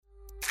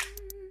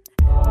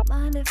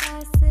Mind if I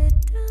sit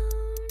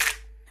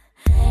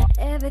down?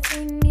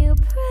 Everything you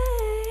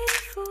pray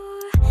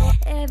for,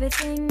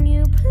 everything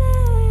you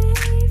play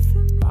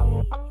for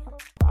me.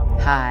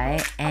 Hi,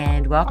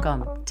 and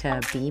welcome to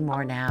Be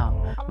More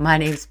Now. My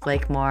name's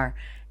Blake Moore,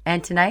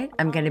 and tonight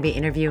I'm going to be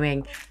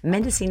interviewing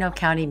Mendocino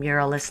County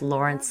muralist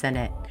Lauren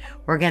Sinnott.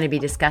 We're going to be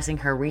discussing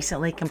her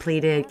recently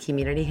completed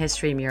community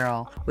history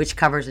mural, which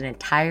covers an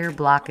entire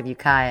block of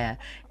Ukiah,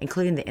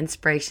 including the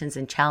inspirations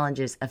and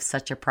challenges of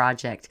such a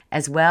project,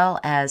 as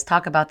well as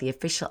talk about the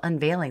official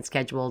unveiling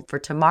scheduled for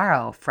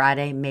tomorrow,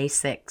 Friday, May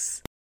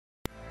 6th.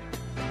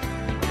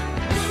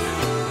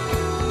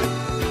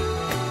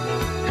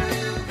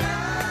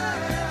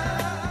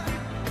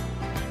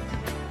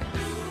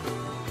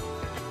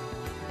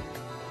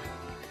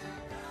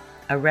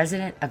 A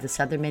resident of the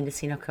southern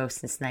Mendocino coast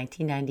since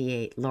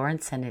 1998, Lauren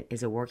Sinnott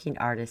is a working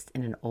artist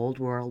in an old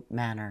world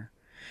manner.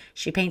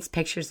 She paints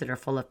pictures that are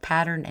full of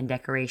pattern and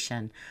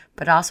decoration,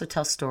 but also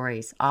tell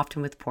stories,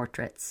 often with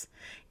portraits.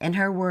 In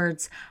her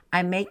words,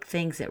 I make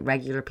things that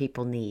regular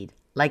people need,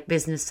 like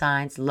business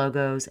signs,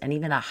 logos, and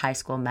even a high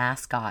school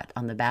mascot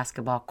on the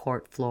basketball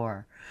court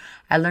floor.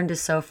 I learned to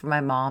sew for my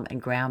mom and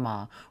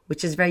grandma,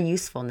 which is very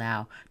useful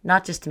now,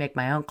 not just to make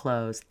my own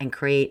clothes and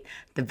create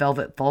the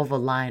Velvet Vulva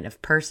line of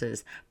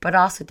purses, but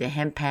also to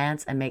hem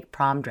pants and make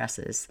prom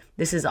dresses.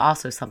 This is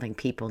also something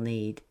people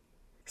need.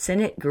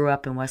 Sinnott grew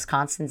up in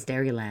Wisconsin's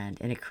Dairyland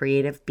in a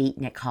creative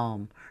beatnik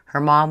home. Her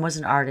mom was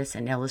an artist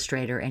and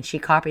illustrator, and she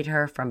copied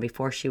her from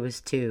before she was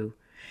 2.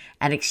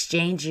 An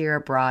exchange year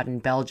abroad in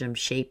Belgium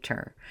shaped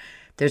her.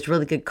 There's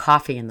really good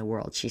coffee in the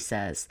world, she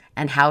says,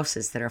 and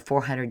houses that are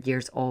 400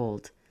 years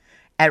old.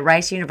 At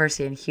Rice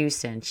University in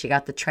Houston, she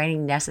got the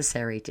training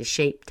necessary to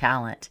shape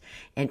talent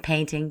in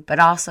painting, but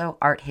also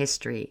art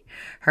history.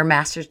 Her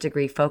master's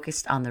degree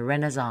focused on the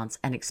Renaissance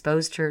and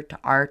exposed her to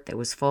art that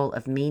was full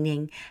of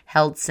meaning,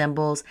 held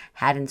symbols,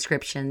 had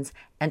inscriptions,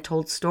 and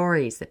told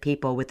stories that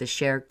people with a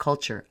shared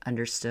culture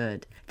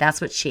understood.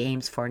 That's what she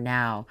aims for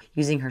now,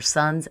 using her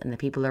sons and the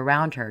people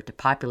around her to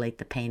populate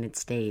the painted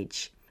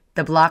stage.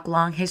 The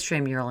block-long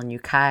history mural in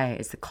Ukiah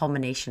is the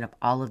culmination of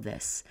all of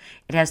this.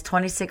 It has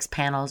 26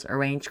 panels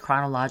arranged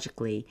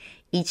chronologically,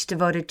 each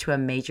devoted to a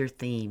major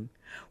theme.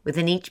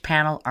 Within each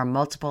panel are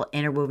multiple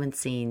interwoven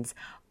scenes,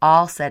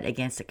 all set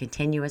against a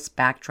continuous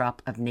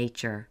backdrop of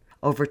nature.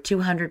 Over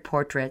 200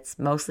 portraits,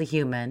 mostly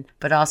human,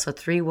 but also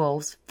 3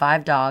 wolves,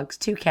 5 dogs,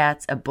 2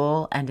 cats, a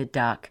bull, and a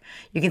duck.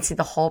 You can see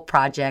the whole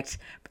project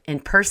in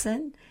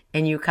person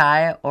in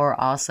Ukiah or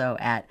also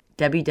at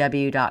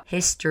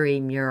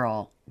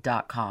www.historymural.com.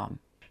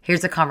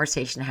 Here's a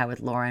conversation I had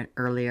with Lauren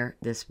earlier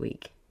this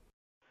week.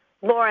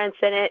 Lauren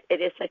Sinnott, it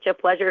is such a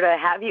pleasure to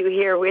have you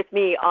here with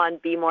me on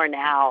Be More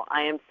Now.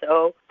 I am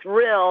so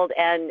thrilled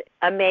and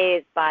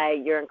amazed by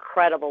your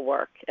incredible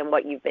work and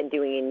what you've been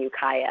doing in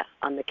Ukiah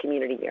on the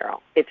community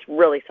mural. It's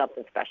really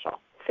something special.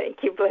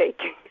 Thank you,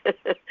 Blake.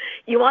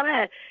 You want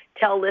to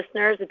tell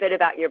listeners a bit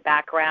about your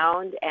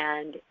background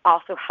and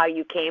also how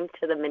you came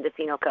to the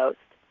Mendocino coast?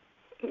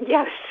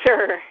 Yes,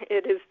 sure.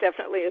 It is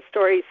definitely a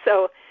story.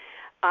 So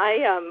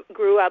I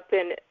grew up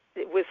in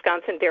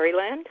Wisconsin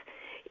Dairyland,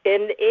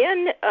 in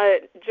a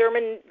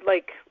German,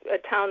 like a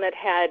town that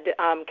had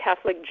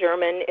Catholic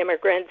German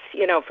immigrants,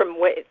 from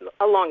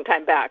a long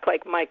time back.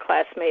 Like my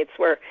classmates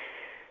were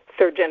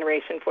 3rd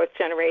generation, 4th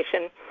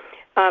generation.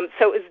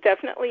 So it was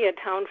definitely a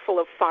town full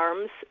of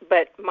farms,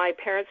 but my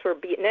parents were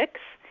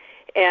beatniks,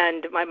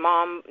 and my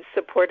mom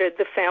supported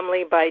the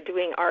family by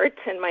doing art,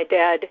 and my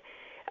dad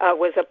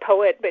was a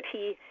poet, but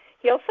he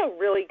also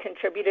really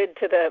contributed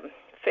to the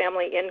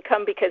family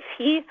income because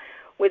he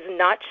was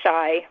not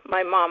shy.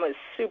 My mom was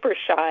super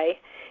shy,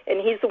 and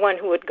he's the one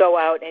who would go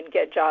out and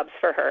get jobs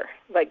for her,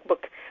 like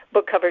book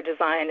cover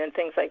design and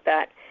things like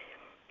that.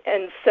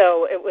 And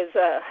so it was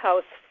a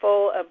house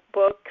full of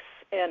books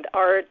and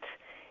art,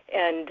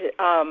 and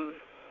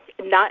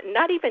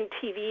not even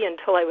TV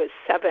until I was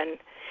 7.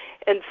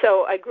 And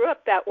so I grew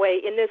up that way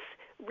in this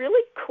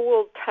really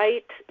cool,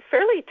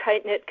 fairly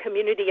tight-knit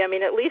community. I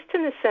mean, at least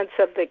in the sense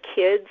of the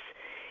kids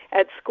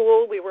at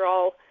school, we were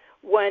all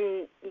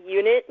one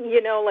unit,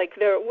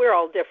 we're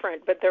all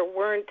different, but there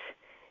weren't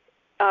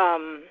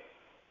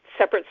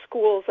separate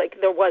schools. Like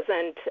there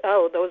wasn't,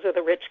 those are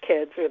the rich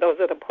kids or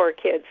those are the poor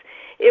kids.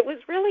 It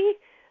was really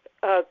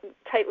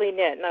tightly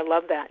knit, and I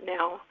love that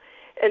now.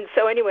 And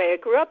so anyway, I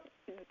grew up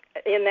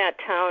in that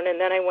town,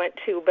 and then I went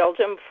to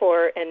Belgium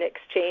for an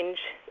exchange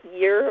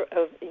year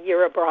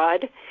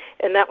abroad,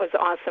 and that was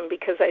awesome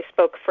because I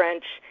spoke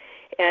French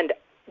and,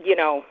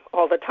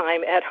 all the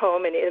time at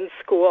home and in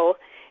school.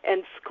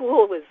 And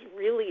school was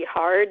really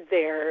hard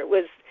there. It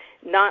was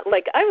not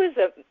like I was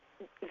a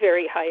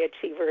very high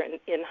achiever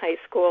in high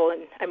school,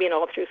 and I mean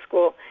all through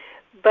school.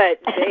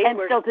 But they and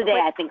were still today,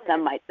 I think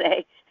some might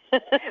say.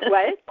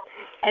 What?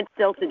 And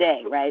still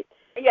today, right?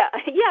 Yeah,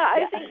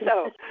 I think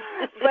so.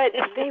 But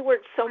they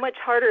worked so much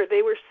harder.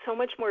 They were so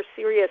much more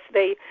serious.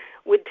 They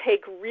would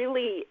take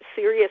really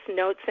serious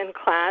notes in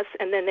class,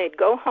 and then they'd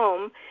go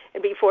home,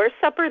 and before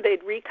supper,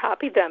 they'd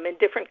recopy them in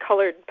different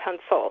colored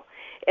pencil.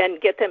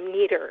 and get them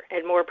neater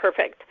and more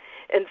perfect.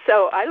 And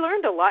so I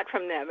learned a lot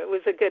from them. It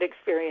was a good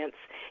experience.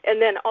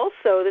 And then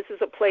also, this is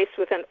a place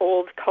with an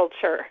old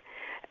culture,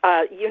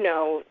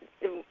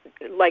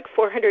 like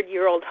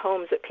 400-year-old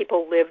homes that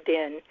people lived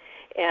in,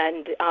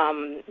 and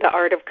the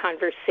art of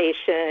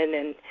conversation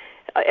and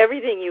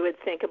everything you would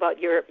think about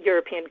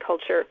European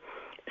culture.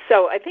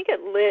 So I think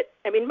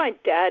my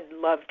dad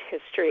loved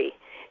history,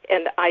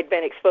 and I'd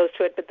been exposed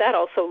to it, but that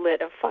also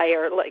lit a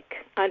fire, like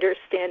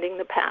understanding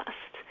the past.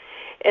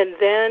 And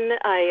then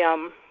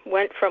I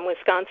went from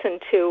Wisconsin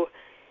to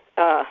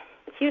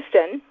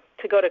Houston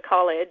to go to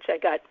college. I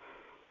got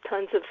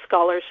tons of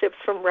scholarships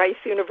from Rice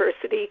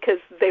University because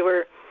they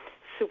were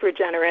super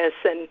generous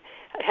and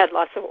had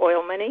lots of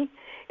oil money.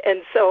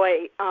 And so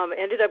I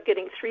ended up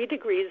getting 3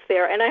 degrees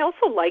there. And I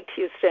also liked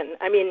Houston.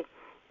 I mean,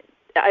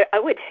 I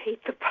would hate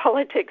the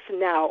politics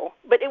now,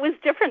 but it was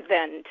different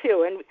then,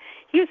 too. And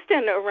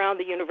Houston around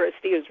the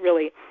university is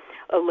really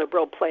a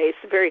liberal place,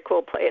 a very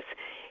cool place.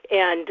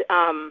 And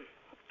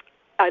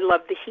I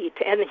loved the heat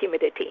and the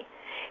humidity.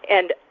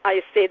 And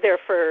I stayed there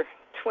for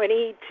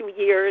 22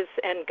 years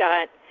and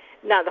got,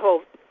 not the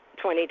whole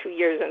 22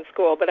 years in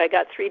school, but I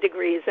got 3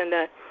 degrees. And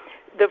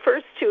the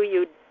first 2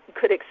 you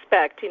could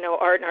expect,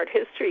 art and art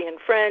history and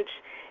French,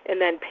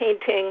 and then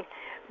painting.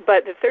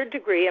 But the 3rd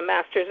degree, a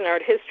master's in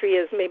art history,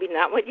 is maybe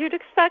not what you'd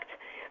expect.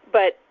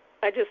 But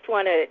I just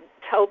want to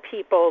tell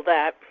people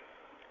that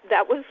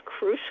was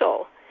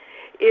crucial.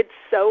 It's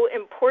so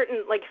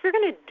important. Like, if you're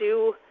going to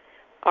do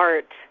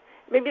art,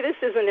 maybe this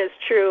isn't as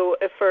true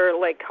for,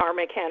 like, car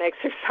mechanics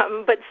or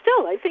something, but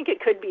still, I think it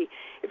could be.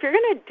 If you're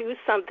going to do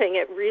something,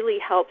 it really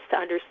helps to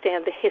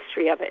understand the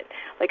history of it,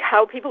 like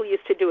how people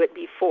used to do it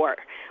before.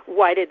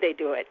 Why did they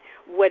do it?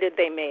 What did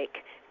they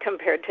make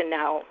compared to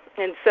now?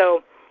 And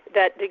so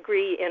that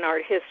degree in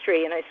art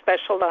history, and I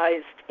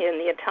specialized in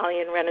the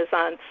Italian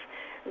Renaissance,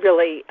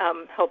 really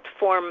helped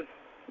form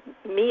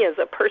me as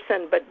a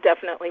person, but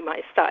definitely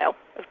my style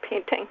of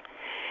painting.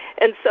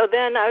 And so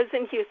then I was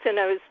in Houston.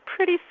 I was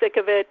pretty sick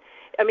of it.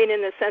 I mean,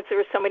 in the sense there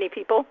were so many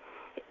people.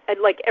 And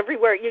like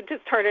everywhere, you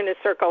just turn in a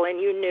circle and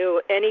you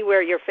knew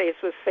anywhere your face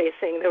was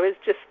facing, there was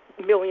just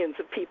millions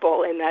of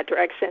people in that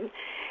direction.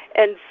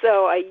 And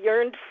so I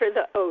yearned for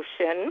the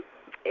ocean,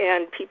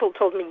 and people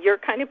told me, your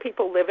kind of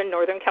people live in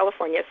Northern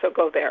California, so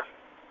go there.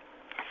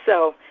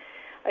 So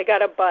I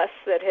got a bus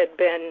that had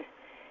been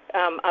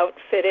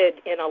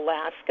outfitted in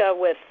Alaska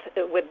with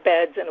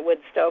beds and a wood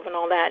stove and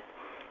all that.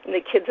 And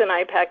the kids and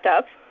I packed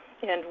up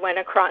and went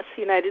across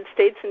the United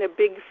States in a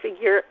big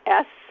figure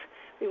S.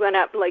 We went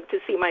up to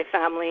see my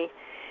family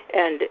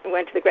and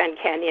went to the Grand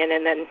Canyon,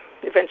 and then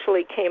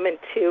eventually came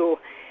into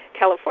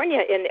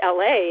California in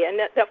LA. And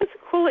that was a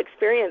cool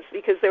experience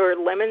because there were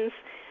lemons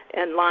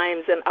and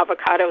limes and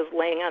avocados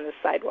laying on the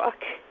sidewalk,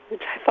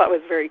 which I thought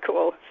was very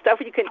cool. Stuff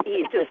you can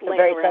eat just laying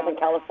very around. Southern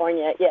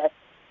California, yes.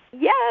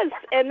 Yes,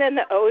 and then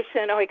the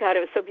ocean. Oh, my God, it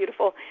was so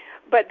beautiful.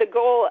 But the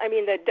goal,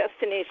 the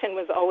destination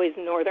was always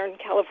Northern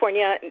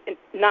California,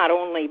 not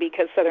only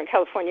because Southern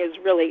California is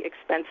really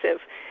expensive,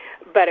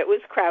 but it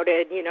was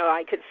crowded.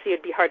 I could see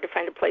it'd be hard to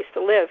find a place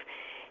to live.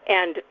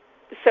 And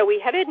so we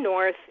headed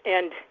north,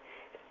 and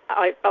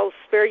I'll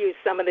spare you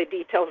some of the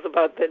details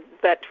about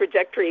that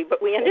trajectory,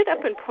 but we ended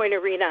up in Point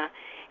Arena.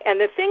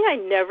 And the thing I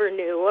never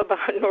knew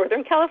about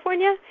Northern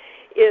California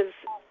is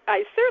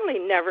I certainly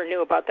never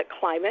knew about the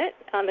climate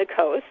on the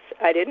coast.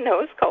 I didn't know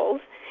it was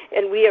cold.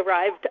 And we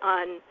arrived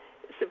on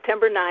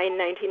September 9,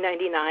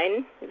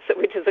 1999,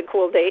 which is a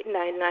cool date,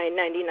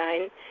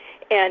 9/9/99,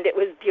 and it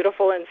was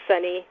beautiful and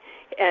sunny,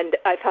 and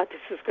I thought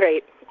this was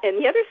great. And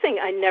the other thing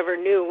I never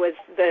knew was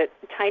the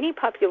tiny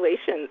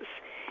populations.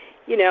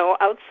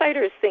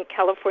 Outsiders think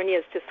California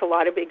is just a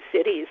lot of big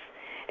cities,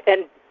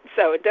 and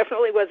so it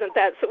definitely wasn't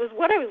that. So it was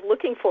what I was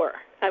looking for.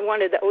 I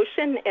wanted the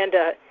ocean and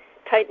a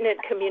tight-knit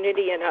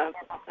community in a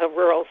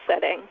rural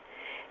setting.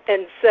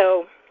 And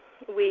so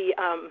we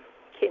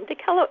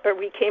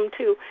came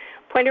to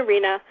Point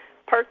Arena,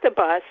 parked the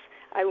bus.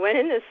 I went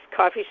in this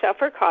coffee shop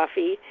for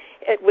coffee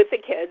with the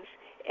kids,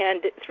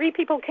 and 3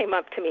 people came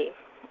up to me.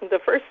 The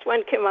first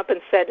one came up and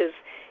said, is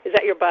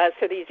that your bus?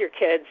 Are these your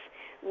kids?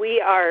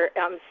 We are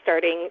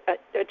starting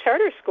a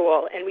charter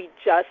school, and we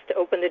just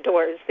opened the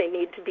doors. They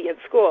need to be in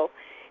school.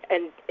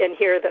 And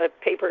here are the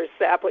papers,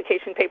 the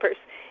application papers.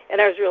 And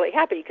I was really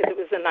happy because it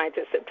was the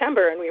 9th of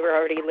September, and we were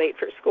already late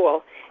for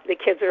school. The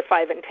kids are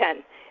 5 and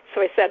 10.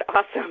 So I said,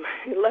 awesome,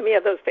 let me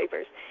have those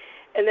papers.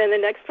 And then the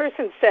next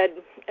person said,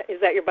 is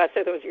that your bus?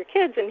 Are those your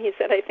kids? And he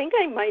said, I think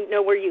I might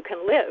know where you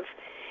can live.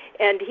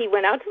 And he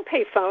went out to the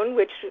payphone,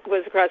 which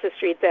was across the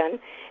street then,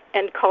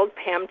 and called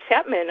Pam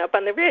Chapman up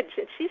on the ridge.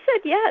 And she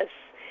said yes.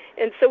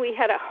 And so we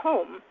had a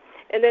home.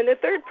 And then the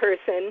third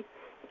person,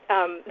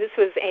 this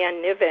was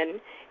Ann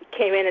Niven,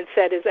 came in and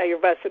said, is that your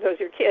bus? Are those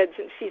your kids?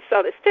 And she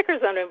saw the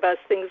stickers on her bus,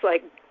 things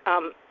like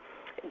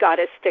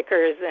goddess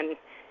stickers and,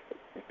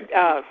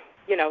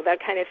 that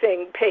kind of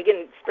thing,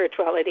 pagan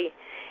spirituality.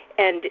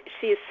 And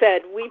she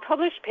said, we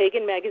publish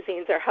pagan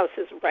magazines. Our house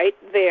is right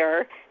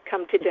there.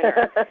 Come to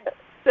dinner.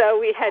 So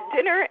we had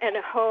dinner and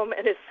a home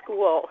and a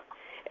school,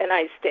 and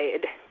I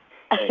stayed.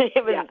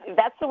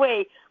 That's the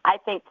way I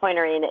think Point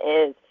Arena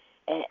is,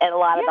 and a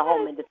lot of the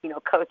whole Mendocino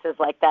coast is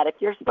like that. If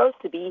you're supposed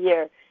to be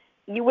here,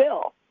 you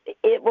will.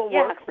 It will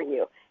work for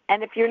you.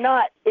 And if you're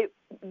not,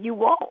 you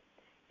won't.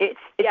 It's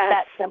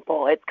that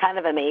simple. It's kind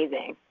of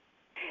amazing.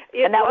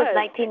 And that was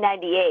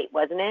 1998,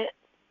 wasn't it?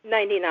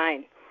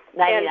 99.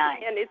 99.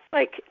 And it's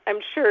like, I'm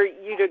sure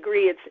you'd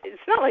agree, it's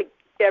not like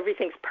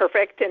everything's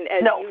perfect. And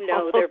as you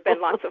know, there have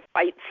been lots of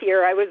fights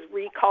here. I was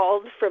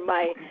recalled from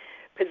my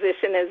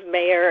position as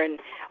mayor, and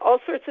all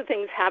sorts of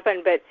things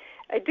happened. But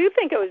I do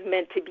think I was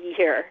meant to be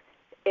here.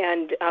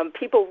 And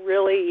people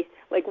really,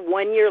 like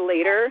 1 year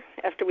later,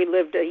 after we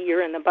lived a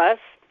year in the bus,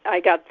 I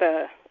got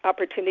the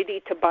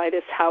opportunity to buy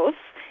this house.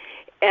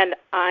 And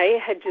I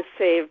had just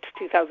saved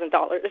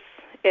 $2,000.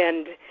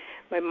 And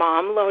my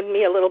mom loaned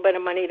me a little bit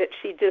of money that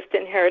she just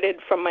inherited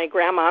from my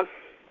grandma,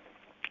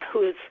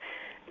 whose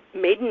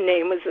maiden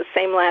name was the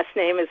same last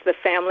name as the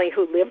family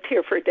who lived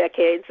here for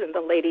decades, and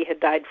the lady had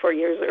died 4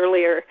 years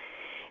earlier.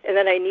 And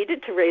then I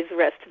needed to raise the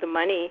rest of the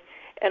money.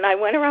 And I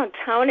went around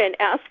town and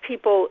asked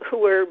people who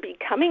were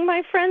becoming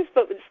my friends,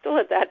 but still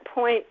at that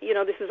point,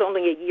 this is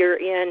only a year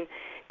in,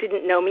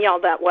 didn't know me all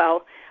that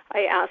well.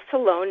 I asked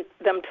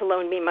them to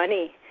loan me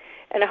money.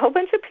 And a whole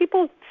bunch of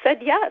people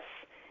said yes,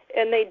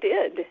 and they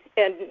did.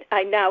 And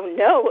I now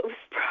know it was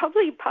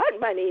probably pot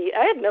money.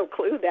 I had no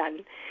clue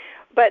then.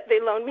 But they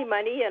loaned me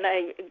money, and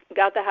I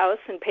got the house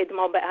and paid them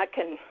all back,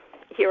 and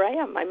here I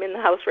am. I'm in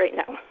the house right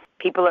now.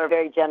 People are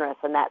very generous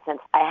in that sense.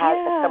 I had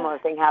a similar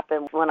thing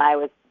happen when I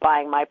was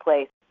buying my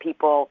place.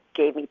 People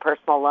gave me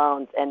personal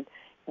loans, and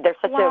they're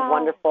such a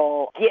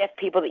wonderful gift,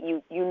 people that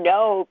you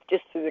know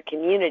just through the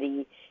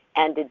community,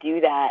 and to do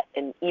that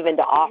and even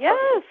to offer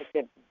is such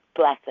a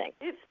blessing.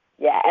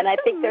 And I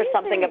think there's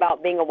something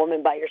about being a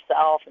woman by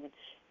yourself and,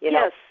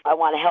 I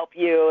want to help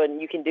you and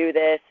you can do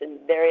this, and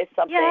there is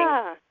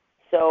something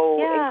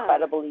so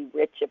incredibly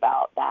rich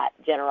about that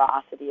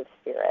generosity of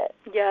spirit.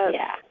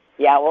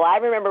 Yeah, well, I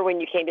remember when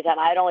you came to town,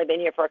 I had only been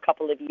here for a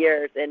couple of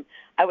years, and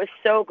I was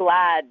so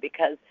glad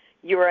because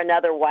you were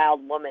another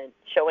wild woman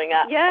showing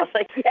up. Yes. I was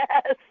like,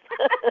 yes.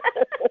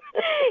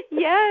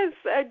 Yes,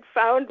 I'd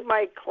found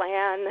my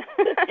clan.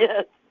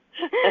 Yes.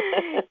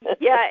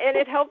 And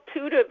it helped,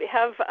 too, to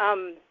have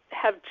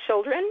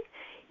children,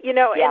 and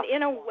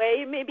in a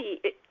way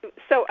maybe.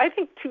 So I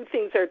think two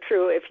things are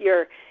true if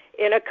you're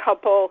in a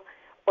couple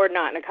or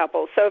not in a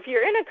couple. So if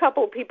you're in a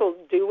couple, people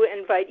do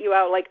invite you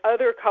out, like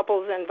other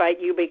couples invite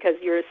you because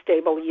you're a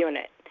stable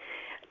unit.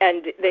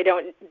 And they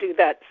don't do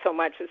that so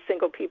much as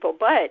single people.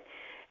 But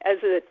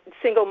as a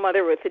single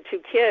mother with the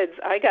two kids,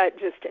 I got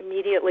just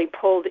immediately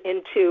pulled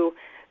into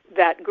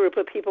that group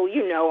of people.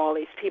 All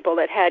these people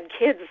that had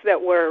kids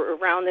that were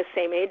around the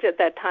same age at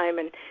that time.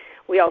 And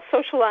we all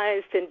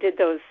socialized and did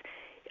those,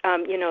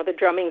 the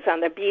drummings on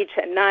the beach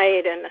at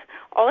night and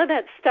all of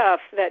that stuff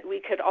that we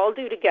could all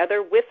do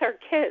together with our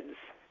kids.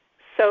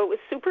 So it was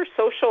super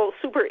social,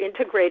 super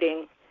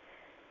integrating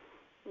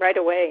right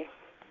away.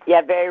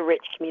 Yeah, very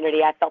rich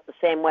community. I felt the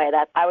same way.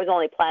 That I was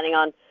only planning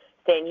on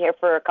staying here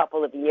for a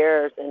couple of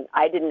years, and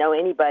I didn't know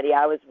anybody.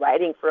 I was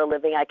writing for a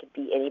living. I could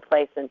be any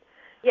place, and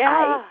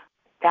I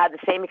had the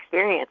same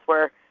experience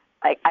where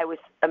I was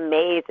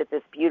amazed at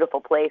this beautiful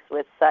place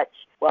with such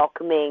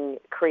welcoming,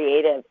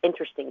 creative,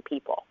 interesting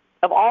people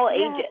of all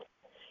ages.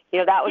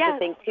 That was the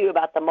thing, too,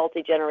 about the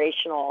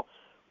multi-generational,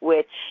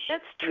 which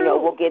that's true.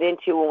 We'll get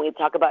into when we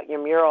talk about your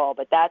mural.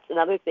 But that's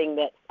another thing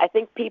that I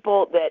think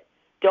people that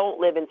don't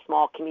live in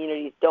small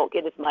communities don't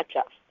get as much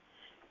of,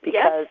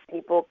 because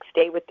people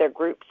stay with their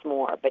groups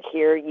more. But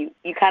here you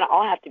kind of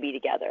all have to be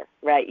together,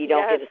 right? You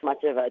don't get as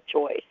much of a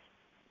choice.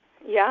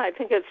 Yeah, I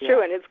think it's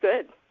true, and it's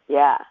good.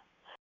 Yeah.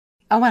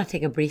 I want to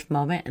take a brief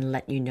moment and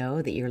let you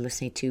know that you're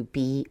listening to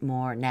Be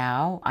More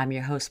Now. I'm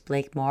your host,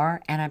 Blake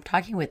Moore, and I'm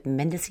talking with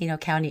Mendocino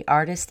County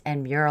artist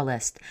and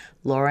muralist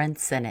Lauren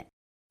Sinnott.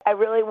 I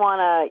really want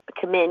to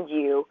commend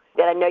you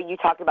that I know you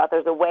talked about.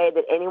 There's a way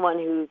that anyone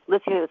who's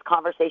listening to this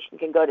conversation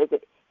can go to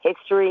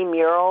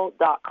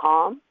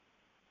historymural.com.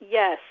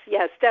 Yes,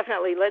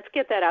 definitely. Let's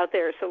get that out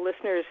there so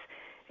listeners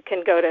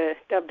can go to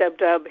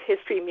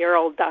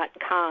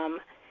www.historymural.com,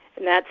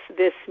 and that's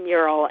this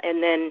mural.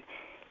 And then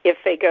if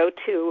they go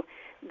to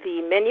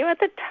the menu at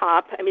the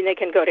top, they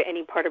can go to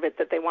any part of it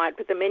that they want,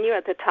 but the menu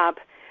at the top,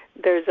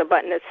 there's a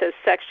button that says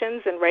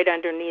sections, and right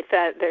underneath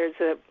that there's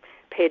a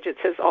page that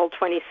says all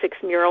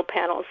 26 mural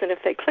panels. And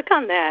if they click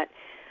on that,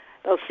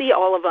 they'll see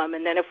all of them.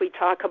 And then if we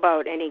talk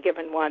about any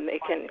given one, they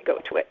can go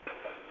to it.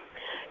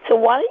 So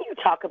why don't you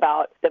talk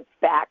about the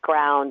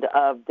background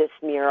of this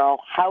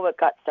mural, how it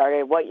got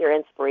started, what your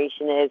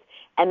inspiration is,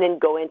 and then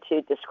go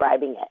into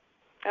describing it.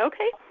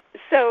 Okay.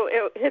 So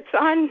it's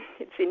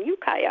in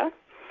Ukiah,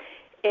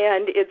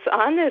 and it's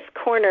on this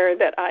corner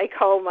that I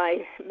call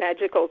my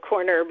magical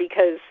corner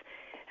because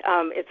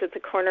it's at the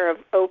corner of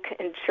Oak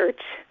and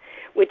Church,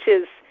 which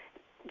is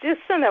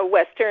just on the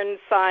western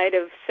side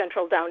of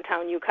central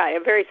downtown Ukiah,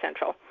 very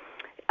central.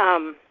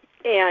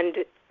 And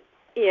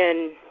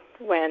in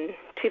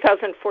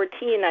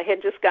 2014, I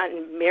had just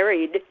gotten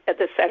married at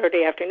the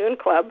Saturday Afternoon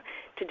Club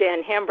to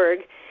Dan Hamburg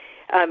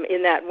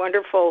in that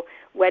wonderful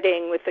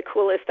wedding with the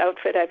coolest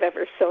outfit I've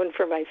ever sewn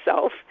for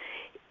myself.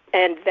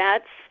 And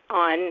that's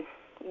on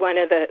one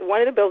of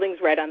the buildings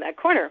right on that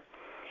corner.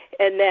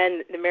 And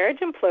then the marriage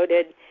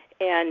imploded,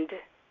 and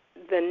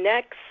the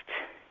next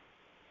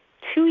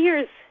 2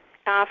 years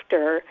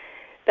after,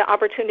 the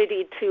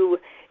opportunity to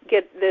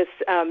get this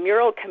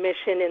mural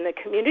commission in the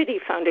Community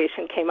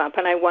Foundation came up,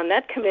 and I won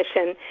that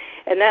commission,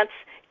 and that's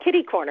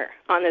kitty corner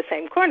on the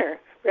same corner,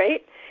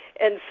 right?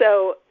 And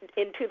so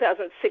in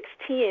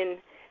 2016,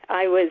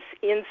 I was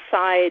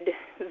inside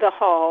the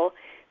hall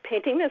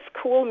painting this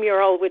cool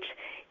mural, which,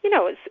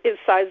 is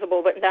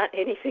sizable, but not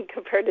anything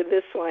compared to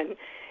this one,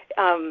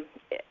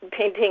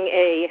 painting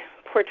a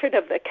portrait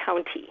of the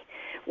county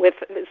with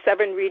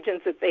 7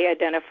 regions that they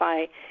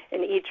identify,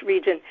 in each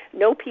region,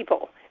 no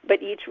people,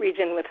 but each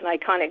region with an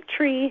iconic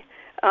tree,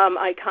 an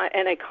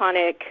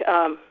iconic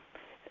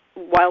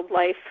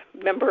wildlife,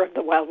 member of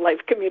the wildlife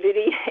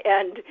community,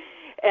 and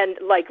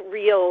like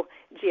real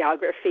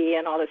geography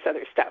and all this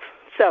other stuff.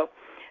 So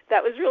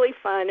that was really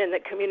fun, and the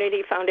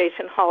Community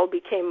Foundation Hall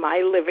became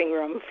my living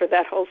room for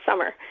that whole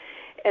summer.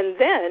 And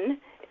then,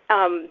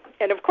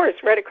 and of course,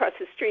 right across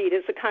the street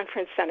is the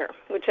conference center,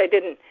 which I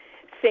didn't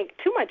think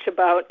too much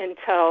about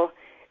until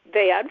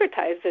they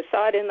advertised. I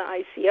saw it in the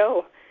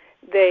ICO.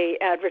 They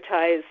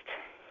advertised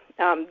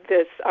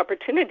this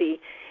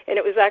opportunity, and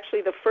it was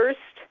actually the first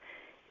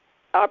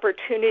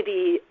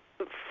opportunity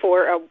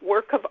for a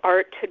work of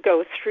art to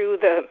go through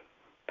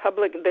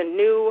the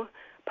new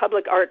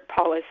public art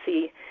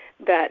policy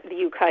that the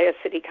Ukiah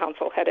City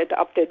Council had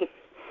adopted.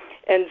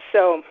 And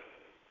so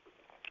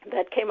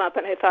that came up,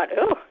 and I thought,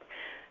 oh,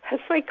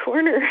 that's my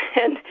corner.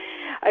 And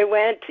I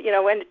went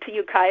to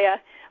Ukiah,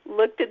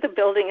 looked at the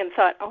building, and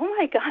thought, oh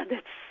my God,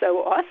 that's so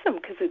awesome,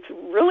 because it's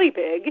really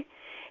big,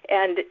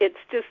 and it's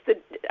just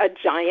a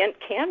giant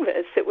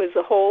canvas. It was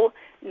the whole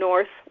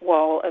north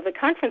wall of the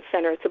conference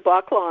center. It's a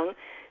block long.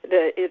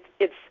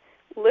 It's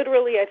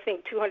literally, I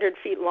think, 200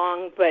 feet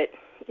long, but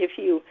if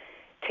you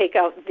take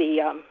out the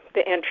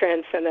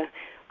entrance and the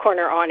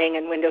corner awning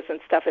and windows and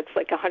stuff, it's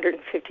like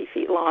 150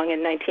 feet long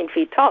and 19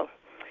 feet tall.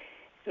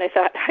 And I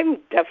thought, I'm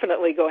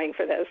definitely going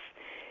for this.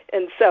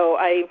 And so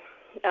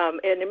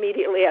and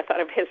immediately I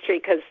thought of history,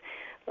 because,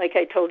 like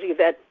I told you,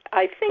 that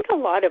I think a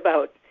lot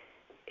about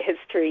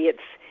history.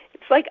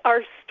 It's like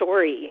our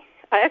story.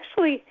 I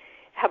actually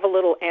have a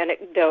little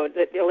anecdote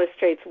that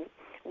illustrates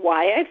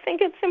why I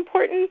think it's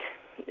important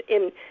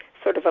in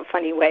sort of a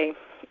funny way.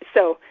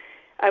 So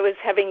I was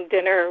having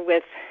dinner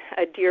with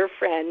a dear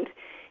friend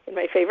in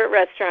my favorite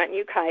restaurant in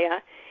Ukiah,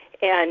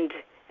 and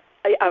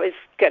I was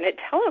going to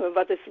tell him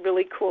about this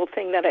really cool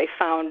thing that I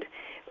found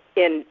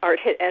in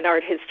an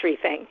art history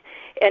thing.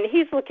 And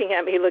he's looking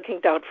at me, looking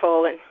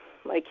doubtful, and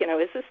like,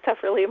 is this stuff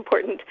really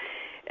important?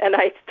 And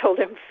I told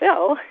him,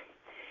 Phil,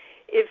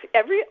 if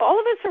all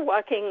of us are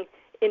walking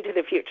into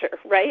the future,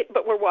 right?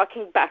 But we're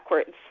walking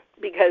backwards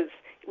because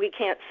we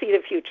can't see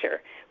the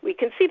future. We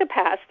can see the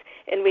past,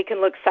 and we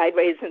can look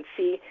sideways and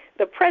see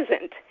the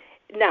present.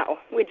 Now,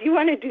 would you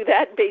want to do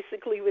that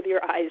basically with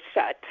your eyes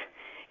shut?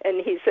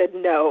 And he said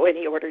no, and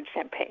he ordered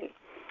champagne.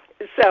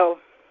 So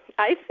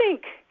I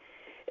think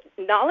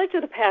knowledge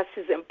of the past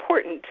is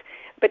important,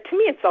 but to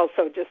me it's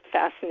also just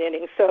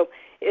fascinating. So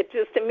it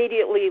just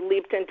immediately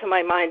leaped into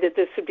my mind that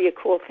this would be a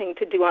cool thing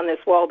to do on this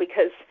wall,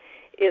 because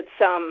it's,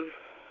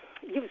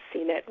 you've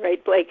seen it,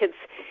 right, Blake? It's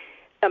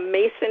a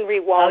masonry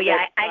wall. Oh,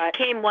 yeah, I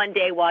came one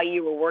day while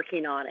you were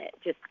working on it,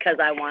 just because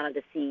I wanted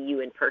to see you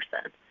in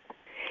person.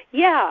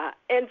 Yeah,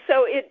 and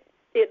so it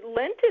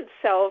lent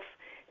itself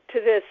to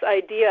this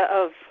idea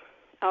of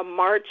a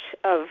march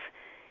of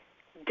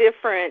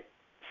different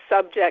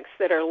subjects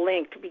that are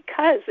linked,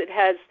 because it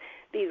has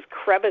these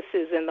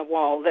crevices in the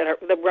wall that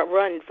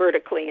run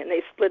vertically, and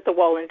they split the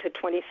wall into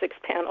 26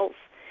 panels.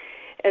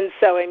 And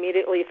so I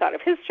immediately thought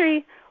of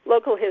history,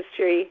 local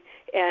history,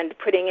 and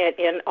putting it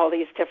in all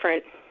these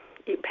different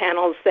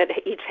panels that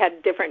each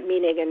had different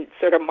meaning and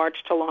sort of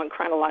marched along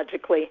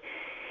chronologically.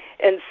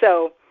 And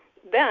so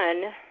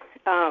then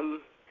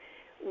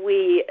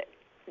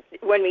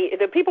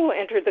the people who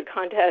entered the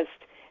contest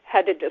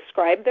had to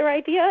describe their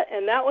idea,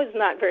 and that was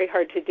not very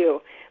hard to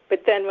do.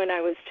 But then when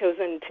I was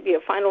chosen to be a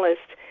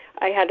finalist,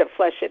 I had to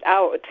flesh it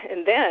out.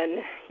 And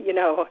then,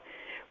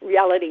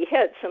 reality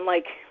hits, and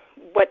like,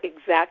 what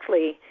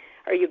exactly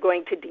are you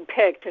going to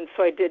depict? And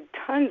so I did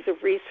tons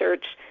of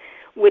research,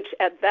 which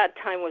at that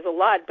time was a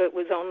lot, but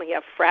was only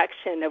a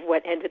fraction of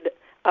what ended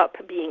up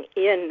being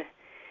in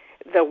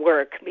the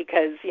work,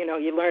 because,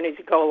 you learn as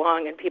you go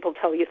along, and people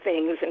tell you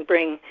things and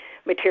bring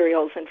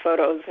materials and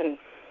photos and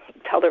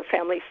tell their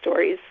family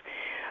stories.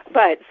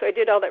 But so I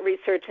did all that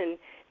research and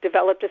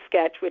developed a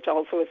sketch, which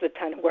also was a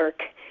ton of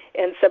work,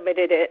 and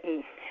submitted it,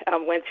 and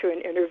went through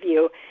an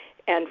interview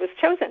and was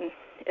chosen.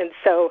 And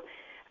so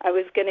I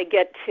was going to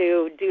get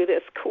to do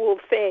this cool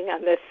thing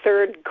on the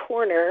third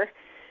corner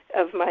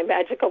of my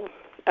magical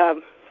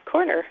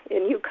corner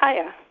in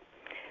Ukiah.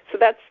 So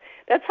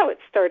that's how it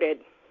started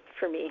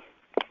for me.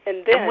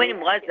 And then, when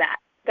was that?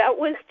 That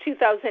was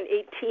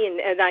 2018,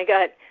 and I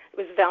got it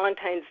was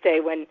Valentine's Day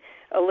when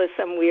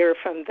Alyssa Muir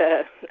from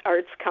the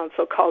Arts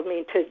Council called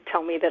me to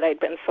tell me that I'd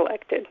been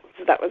selected.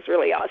 So that was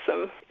really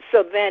awesome.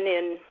 So then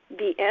in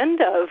the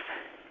end of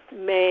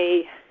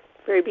May,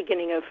 very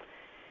beginning of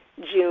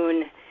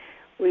June,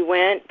 we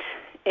went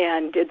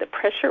and did the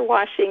pressure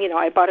washing.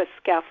 I bought a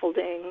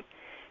scaffolding,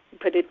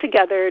 put it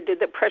together, did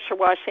the pressure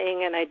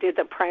washing, and I did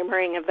the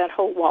primering of that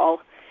whole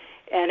wall.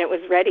 And it was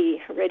ready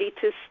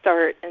to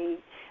start in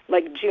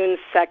June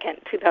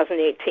 2nd,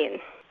 2018.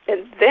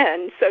 And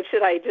then, so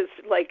should I just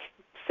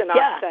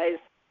synopsize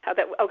how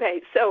that,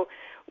 okay, so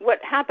what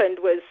happened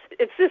was,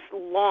 it's this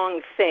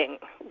long thing,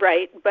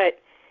 right?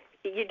 But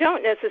you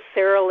don't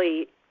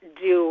necessarily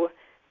do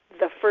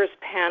the first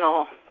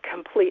panel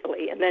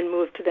completely and then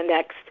move to the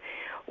next.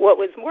 What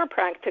was more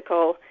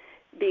practical,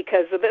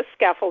 because of the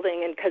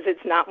scaffolding and because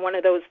it's not one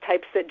of those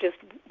types that just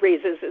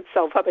raises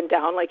itself up and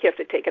down, like you have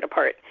to take it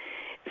apart.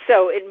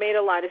 So it made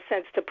a lot of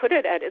sense to put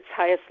it at its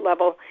highest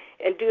level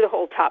and do the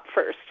whole top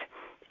first.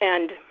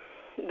 And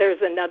there's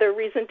another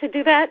reason to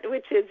do that,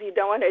 which is you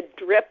don't want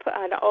to drip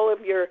on all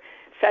of your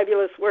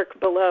fabulous work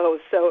below.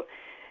 So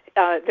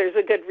there's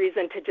a good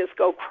reason to just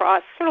go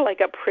cross, sort of like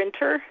a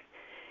printer.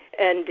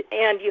 And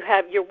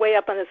you're way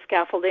up on the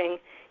scaffolding.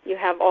 You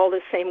have all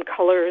the same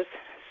colors.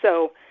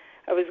 So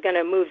I was going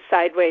to move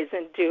sideways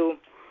and do,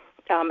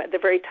 at the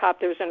very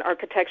top, there's an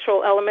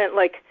architectural element.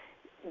 Like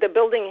the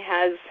building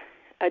has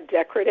a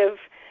decorative,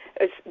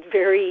 a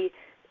very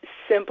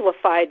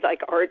simplified,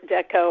 like Art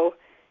Deco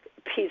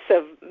piece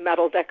of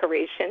metal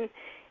decoration.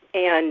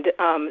 And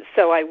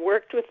so I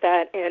worked with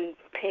that and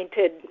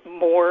painted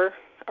more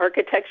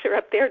architecture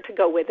up there to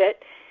go with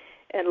it,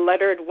 and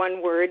lettered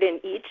one word in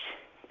each,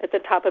 at the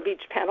top of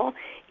each panel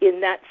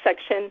in that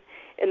section.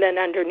 And then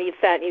underneath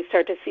that, you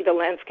start to see the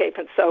landscape.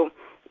 And so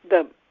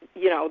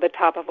the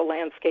top of a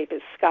landscape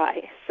is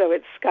sky. So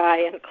it's sky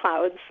and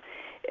clouds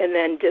and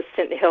then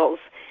distant hills.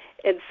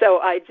 And so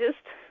I just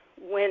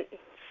went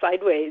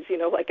sideways,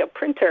 like a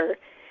printer,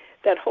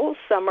 that whole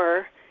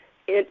summer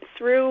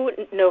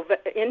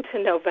into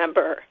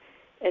November,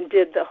 and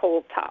did the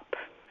whole top.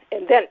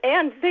 And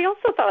they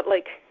also thought,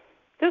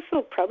 this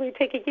will probably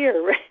take a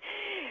year, right?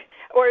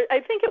 Or I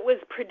think it was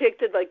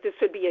predicted this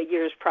would be a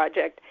year's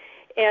project.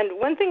 And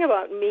one thing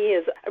about me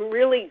is I'm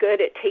really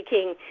good at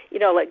taking,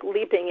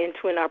 leaping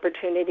into an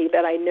opportunity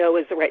that I know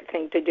is the right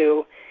thing to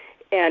do.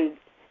 And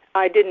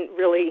I didn't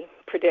really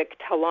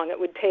predict how long it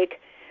would take,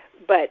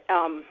 but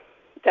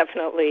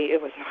definitely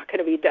it was not going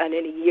to be done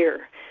in a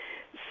year.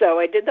 So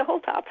I did the whole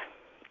top.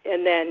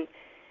 And then,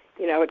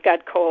 it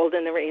got cold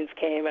and the rains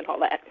came and all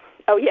that.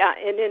 Oh, yeah,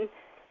 and in,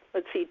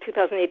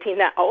 2018,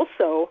 that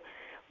also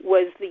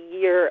was the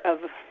year of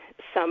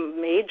some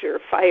major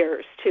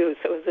fires, too.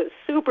 So it was a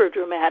super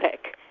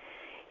dramatic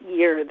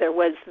year. There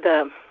was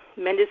the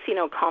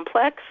Mendocino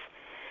Complex,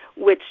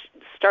 which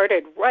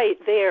started right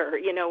there,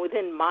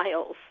 within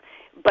miles.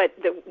 But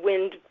the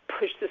wind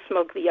pushed the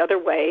smoke the other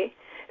way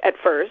at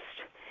first.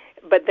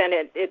 But then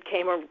it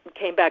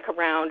came back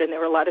around, and there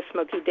were a lot of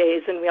smoky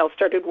days, and we all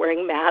started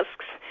wearing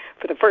masks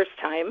for the first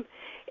time.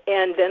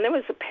 And then there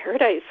was a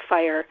Paradise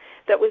Fire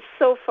that was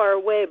so far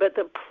away, but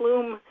the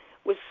plume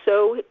was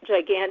so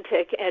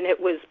gigantic, and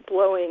it was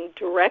blowing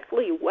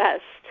directly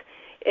west.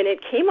 And it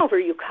came over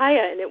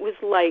Ukiah, and it was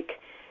like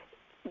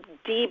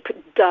deep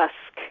dusk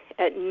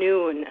at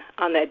noon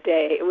on that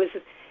day. It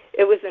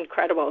was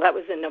incredible. That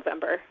was in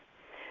November.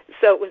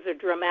 So it was a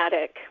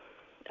dramatic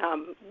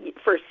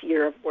first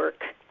year of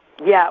work.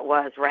 Yeah, it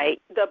was, right?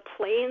 The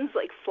planes,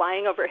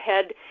 flying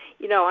overhead,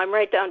 I'm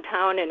right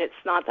downtown, and it's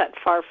not that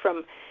far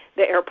from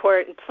the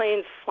airport, and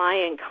planes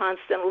flying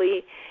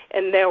constantly.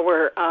 And there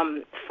were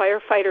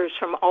firefighters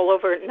from all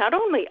over, not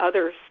only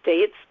other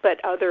states,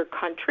 but other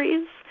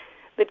countries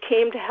that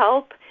came to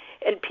help.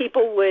 And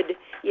people would,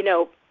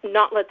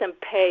 not let them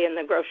pay in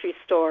the grocery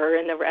store or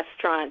in the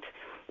restaurant.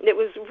 It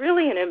was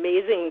really an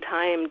amazing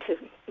time to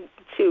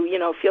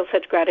feel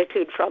such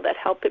gratitude for all that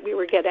help that we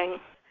were getting.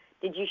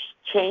 Did you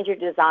change your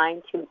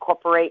design to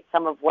incorporate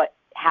some of what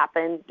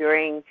happened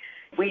during?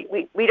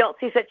 We don't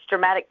see such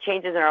dramatic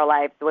changes in our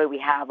lives the way we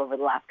have over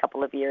the last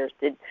couple of years.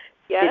 Did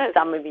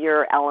some of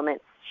your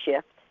elements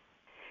shift?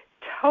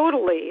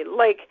 Totally.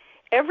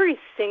 Every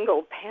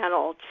single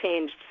panel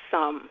changed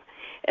some.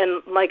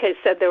 And like I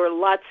said, there were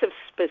lots of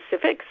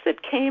specifics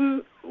that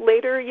came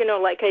later.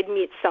 I'd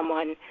meet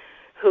someone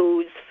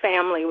whose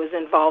family was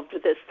involved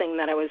with this thing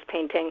that I was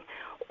painting,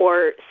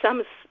 or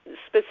some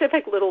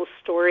specific little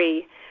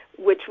story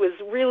which was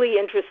really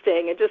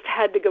interesting. It just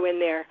had to go in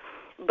there.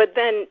 But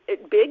then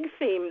big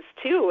themes,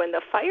 too, and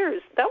the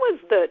fires, that was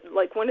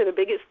one of the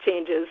biggest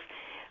changes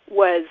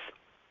was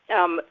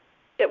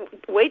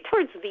way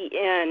towards the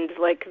end,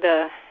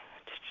 the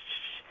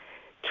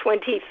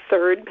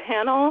 23rd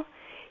panel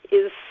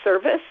is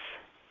service.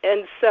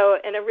 And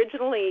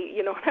originally,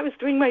 when I was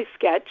doing my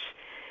sketch,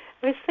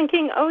 I was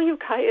thinking,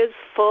 Ukiah is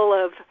full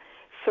of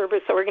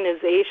service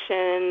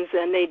organizations,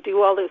 and they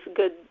do all this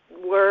good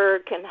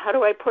work, and how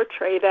do I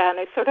portray that? And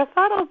I sort of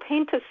thought I'll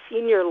paint a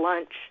senior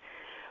lunch.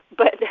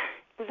 But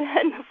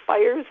then the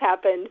fires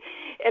happened,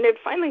 and it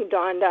finally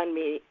dawned on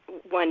me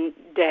one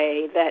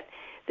day that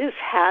the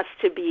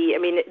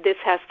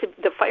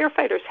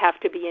firefighters have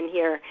to be in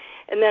here.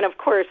 And then, of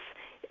course,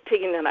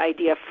 taking that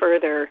idea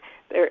further,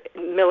 their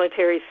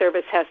military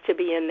service has to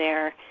be in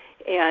there.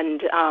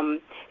 And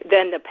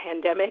then the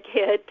pandemic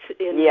hit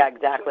in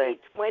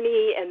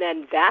 2020, and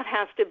then that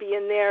has to be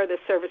in there, the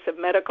service of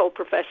medical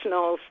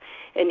professionals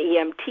and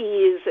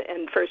EMTs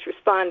and first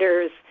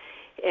responders.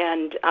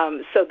 And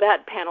so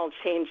that panel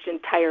changed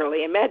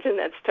entirely. Imagine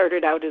that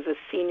started out as a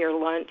senior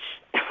lunch,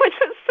 which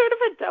was sort of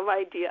a dumb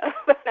idea,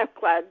 but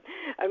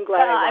I'm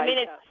glad I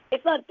mean,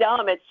 it's not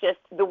dumb. It's just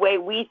the way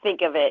we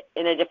think of it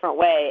in a different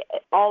way.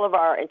 All of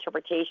our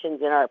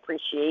interpretations and our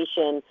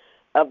appreciation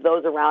of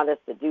those around us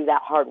that do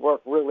that hard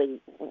work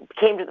really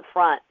came to the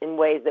front in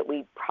ways that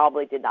we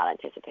probably did not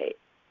anticipate.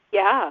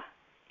 Yeah.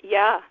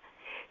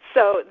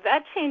 So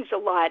that changed a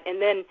lot.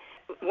 And then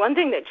one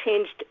thing that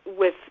changed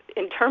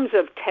in terms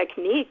of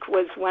technique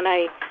was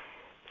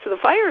so the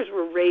fires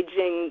were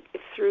raging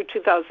through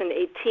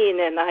 2018,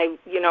 and I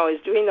was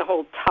doing the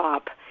whole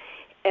top,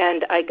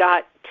 and I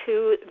got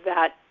to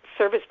that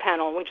service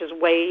panel, which is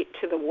way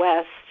to the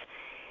west,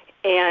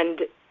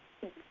 and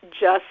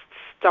just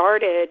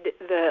started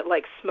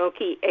the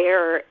smoky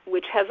air,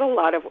 which has a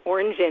lot of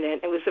orange in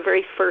it. It was the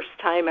very first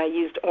time I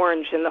used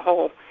orange in the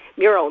whole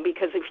mural,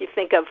 because if you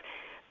think of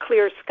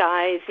clear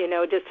skies,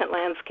 distant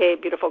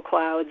landscape, beautiful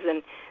clouds,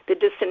 and the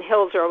distant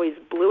hills are always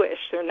bluish.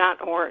 They're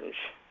not orange.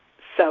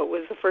 So it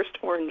was the first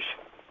orange.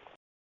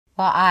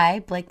 Well,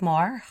 I, Blake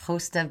Moore,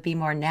 host of Be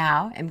More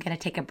Now, am going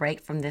to take a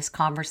break from this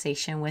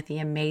conversation with the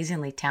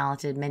amazingly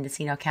talented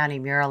Mendocino County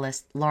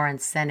muralist Lauren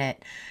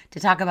Sennett to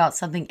talk about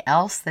something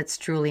else that's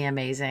truly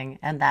amazing,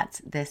 and that's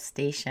this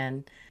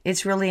station.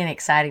 It's really an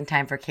exciting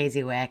time for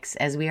KZUX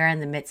as we are in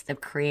the midst of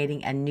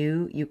creating a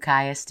new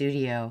Ukiah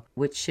studio,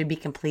 which should be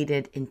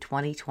completed in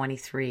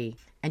 2023.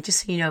 And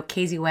just so you know,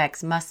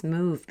 KZUX must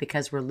move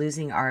because we're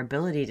losing our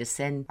ability to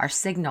send our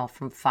signal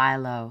from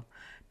Philo.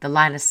 The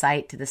line of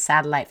sight to the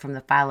satellite from the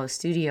Philo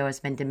studio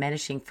has been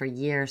diminishing for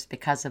years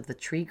because of the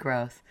tree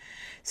growth.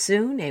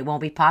 Soon, it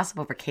won't be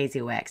possible for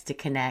KZUX to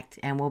connect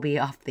and we'll be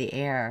off the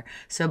air.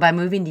 So by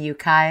moving to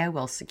Ukiah,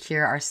 we'll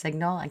secure our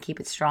signal and keep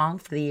it strong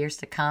for the years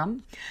to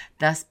come,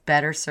 thus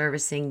better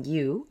servicing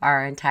you,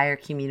 our entire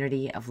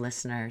community of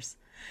listeners.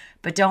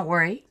 But don't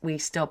worry, we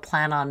still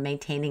plan on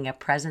maintaining a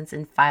presence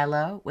in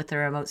Philo with a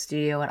remote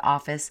studio and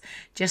office,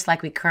 just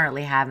like we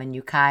currently have in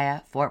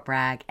Ukiah, Fort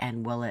Bragg,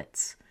 and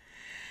Willits.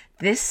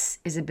 This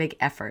is a big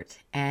effort,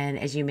 and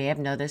as you may have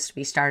noticed,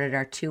 we started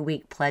our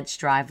 2-week pledge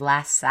drive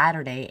last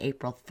Saturday,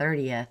 April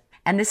 30th.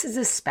 And this is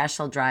a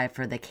special drive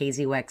for the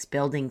KZUX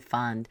Building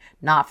Fund,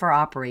 not for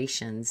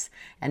operations.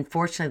 And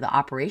fortunately, the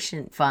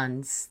operation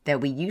funds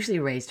that we usually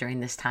raise during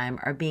this time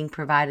are being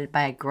provided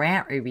by a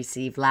grant we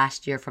received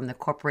last year from the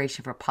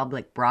Corporation for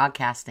Public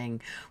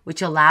Broadcasting,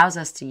 which allows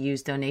us to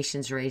use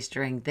donations raised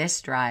during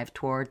this drive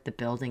toward the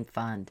Building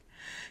Fund.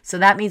 So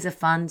that means the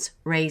funds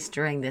raised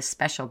during this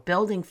special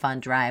Building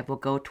Fund drive will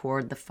go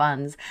toward the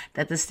funds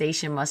that the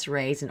station must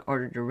raise in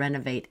order to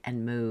renovate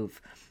and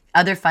move.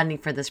 Other funding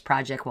for this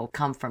project will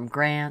come from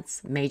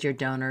grants, major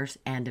donors,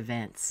 and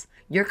events.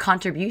 Your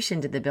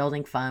contribution to the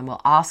Building Fund will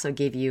also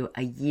give you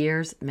a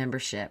year's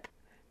membership.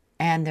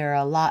 And there are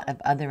a lot of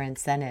other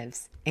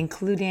incentives,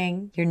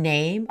 including your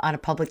name on a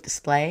public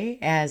display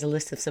as a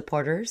list of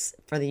supporters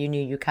for the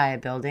new Ukiah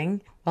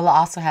building. We'll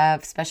also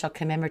have special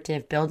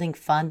commemorative Building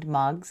Fund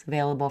mugs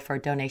available for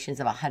donations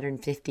of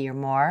 $150 or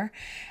more.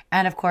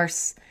 And of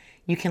course,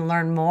 you can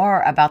learn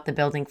more about the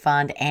Building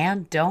Fund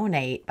and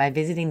donate by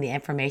visiting the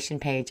information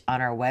page on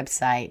our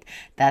website.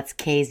 That's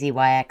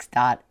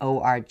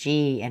kzyx.org.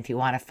 And if you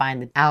want to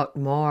find out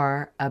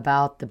more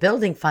about the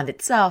Building Fund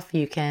itself,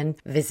 you can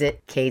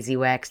visit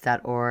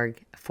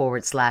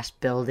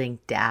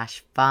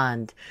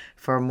kzyx.org/building-fund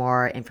for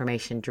more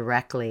information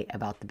directly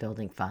about the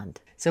Building Fund.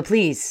 So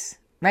please,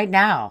 right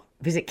now,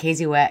 visit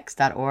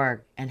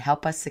kzyx.org and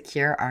help us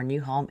secure our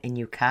new home in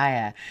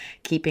Ukiah,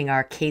 keeping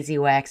our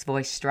KZUX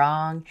voice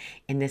strong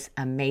in this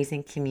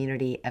amazing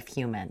community of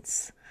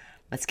humans.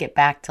 Let's get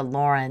back to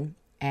Lauren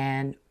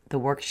and the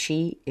work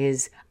she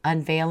is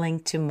unveiling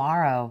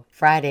tomorrow,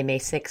 Friday, May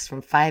 6th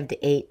from 5 to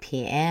 8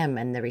 p.m.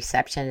 And the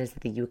reception is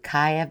at the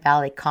Ukiah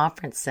Valley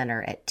Conference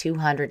Center at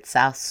 200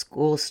 South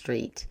School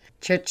Street.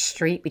 Church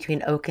Street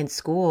between Oak and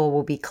School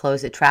will be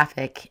closed to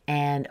traffic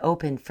and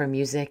open for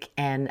music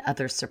and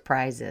other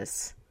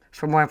surprises.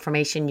 For more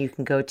information, you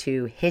can go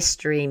to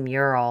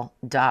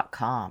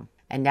historymural.com.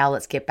 And now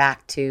let's get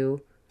back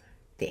to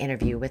the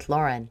interview with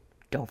Lauren.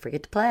 Don't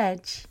forget to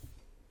pledge.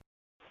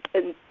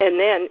 And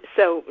then,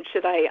 so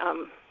should I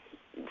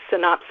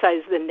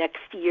synopsize the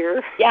next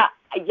year? Yeah,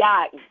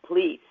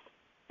 please.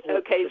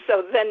 Okay,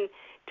 so then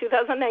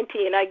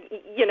 2019,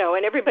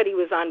 and everybody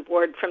was on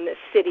board from the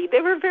city. They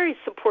were very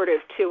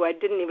supportive, too. I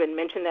didn't even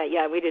mention that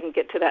yet. We didn't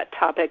get to that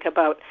topic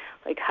about,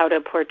 how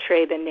to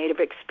portray the Native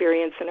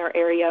experience in our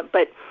area.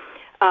 But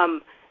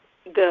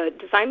the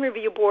Design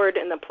Review Board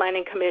and the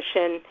Planning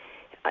Commission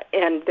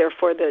and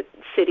therefore the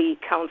city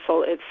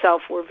council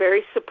itself were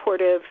very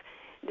supportive.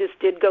 This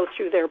did go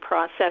through their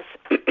process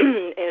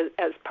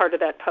as part of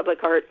that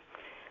public art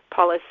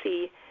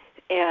policy,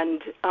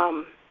 and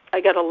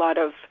I got a lot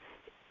of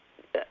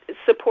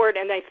support,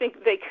 and I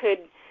think they could.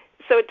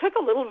 So it took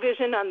a little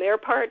vision on their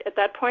part at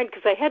that point,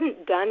 because I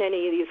hadn't done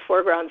any of these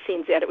foreground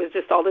scenes yet. It was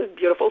just all this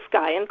beautiful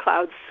sky and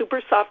clouds,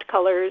 super soft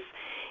colors,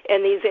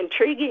 and these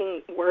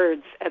intriguing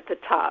words at the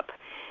top.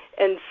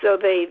 And so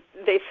they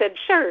said,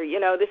 sure,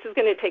 this is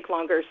going to take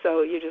longer,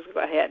 so you just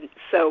go ahead.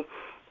 So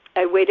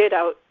I waited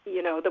out,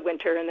 the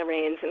winter and the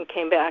rains, and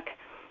came back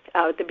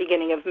at the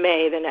beginning of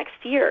May the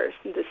next year.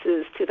 This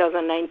is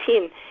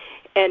 2019.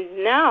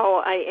 And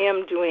now I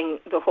am doing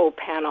the whole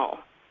panel,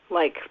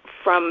 like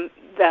from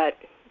that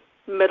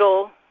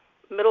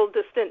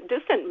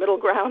distant middle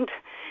ground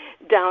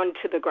down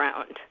to the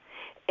ground.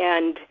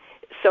 And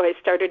so I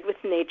started with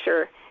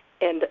nature,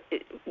 and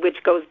which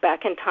goes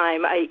back in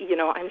time.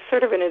 I'm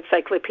sort of an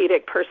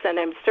encyclopedic person.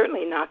 I'm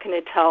certainly not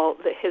going to tell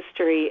the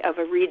history of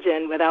a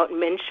region without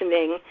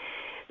mentioning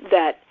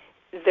that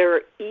there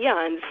are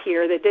eons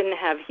here that didn't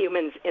have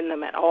humans in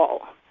them at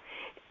all.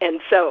 And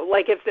so,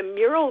 like, if the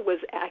mural was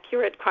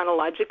accurate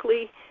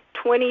chronologically,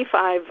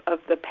 25 of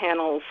the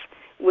panels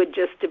would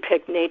just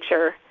depict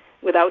nature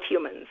without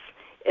humans.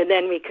 And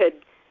then we could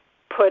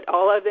put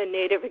all of the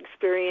native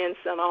experience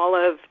and all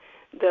of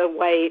the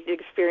white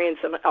experience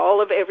and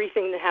all of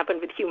everything that happened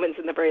with humans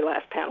in the very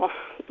last panel.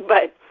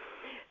 But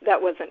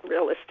that wasn't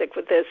realistic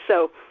with this.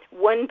 So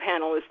one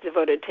panel is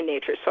devoted to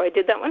nature. So I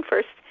did that one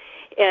first.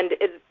 And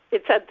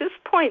it's at this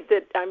point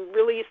that I'm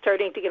really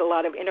starting to get a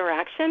lot of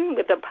interaction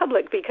with the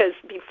public, because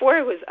before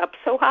I was up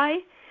so high,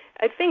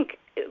 I think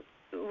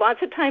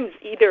lots of times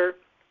either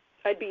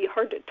I'd be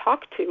hard to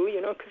talk to,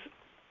 because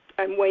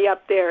I'm way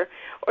up there,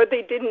 or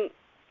they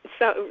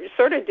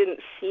sort of didn't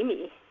see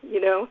me,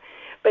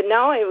 But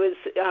now I was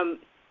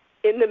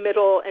in the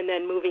middle and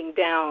then moving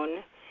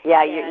down.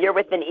 Yeah, you're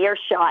within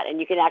earshot,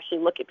 and you can actually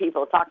look at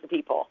people, talk to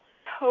people.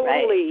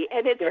 Totally, right?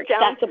 And it's you're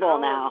accessible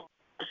now.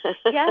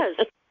 Yes.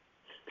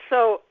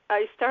 So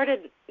I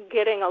started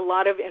getting a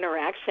lot of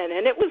interaction,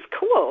 and it was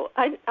cool.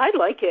 I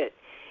like it.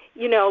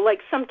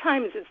 Like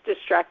sometimes it's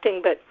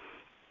distracting, but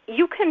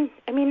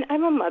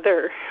I'm a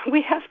mother.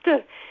 You have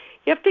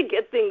to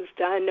get things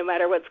done no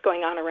matter what's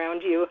going on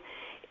around you.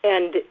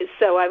 And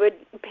so I would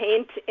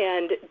paint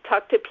and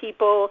talk to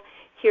people,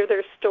 hear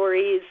their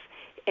stories,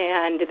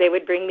 and they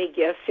would bring me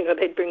gifts.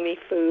 They'd bring me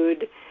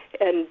food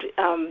and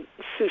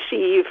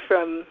sushi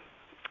from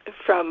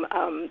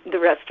the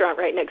restaurant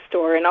right next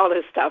door, and all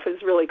this stuff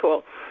is really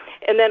cool.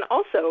 And then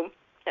also,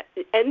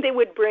 and they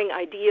would bring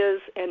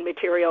ideas and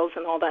materials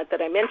and all that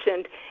I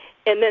mentioned.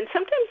 And then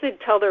sometimes they'd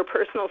tell their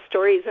personal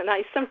stories, and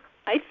I think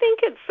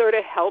it sort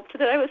of helped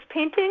that I was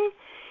painting,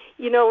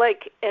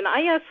 and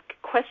I ask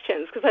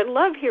questions because I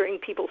love hearing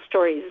people's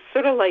stories. It's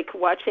sort of like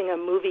watching a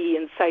movie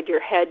inside your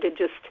head to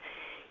just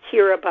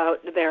hear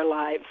about their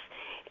lives.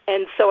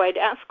 And so I'd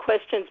ask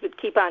questions but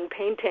keep on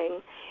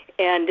painting,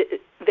 and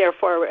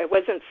therefore I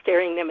wasn't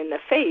staring them in the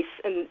face.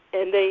 And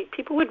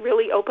people would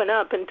really open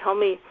up and tell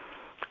me,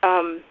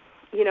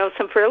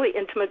 some fairly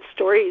intimate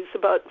stories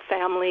about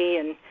family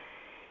and,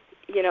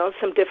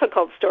 some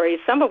difficult stories,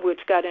 some of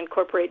which got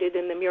incorporated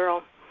in the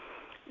mural.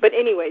 But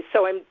anyway,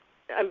 so I'm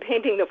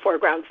painting the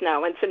foregrounds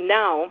now, and so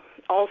now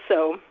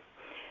also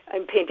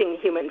I'm painting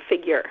a human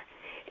figure,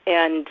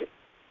 and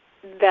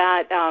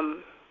that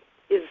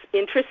is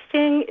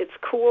interesting. It's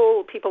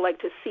cool. People like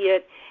to see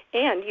it,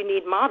 and you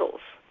need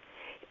models.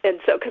 And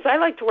so, because I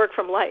like to work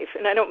from life,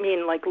 and I don't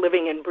mean like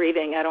living and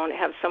breathing. I don't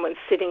have someone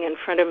sitting in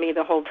front of me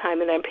the whole time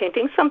and I'm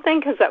painting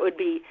something, because that would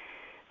be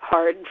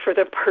hard for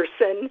the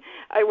person.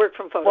 I work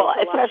from photos. Well,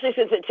 especially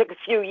since it took a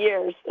few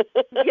years.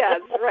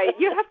 Yes, right.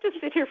 You have to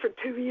sit here for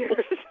 2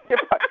 years.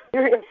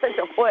 You're such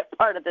a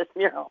part of this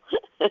mural.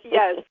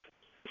 Yes.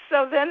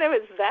 So then there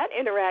was that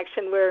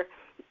interaction where,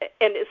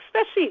 and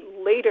especially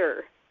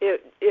later,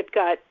 it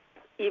got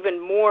even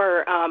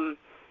more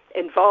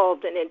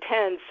involved and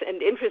intense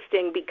and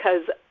interesting,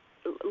 because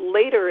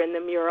later in the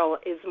mural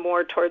is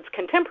more towards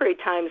contemporary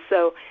times.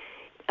 So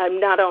I'm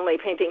not only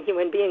painting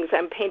human beings,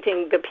 I'm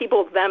painting the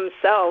people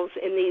themselves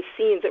in these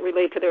scenes that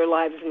relate to their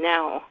lives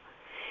now.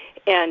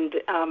 And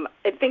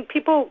I think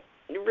people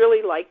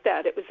really liked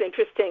that. It was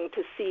interesting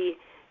to see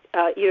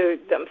either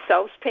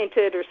themselves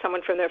painted or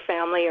someone from their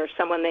family or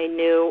someone they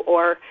knew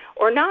or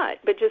not,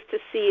 but just to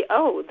see,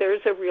 oh,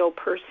 there's a real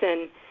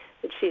person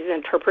that she's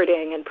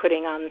interpreting and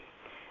putting on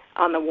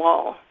the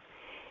wall.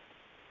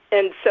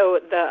 And so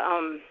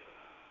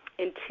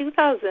in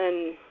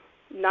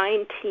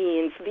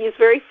 2019, so these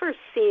very first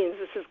scenes,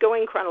 this is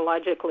going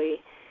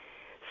chronologically,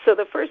 so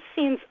the first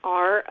scenes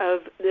are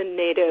of the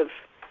native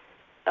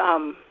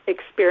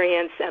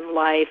experience and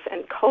life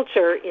and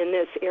culture in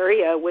this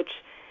area, which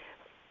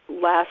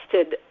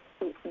lasted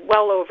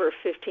well over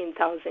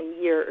 15,000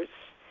 years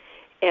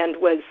and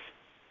was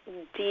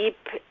deep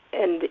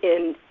and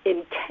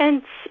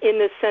intense in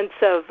the sense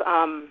of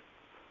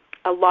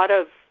a lot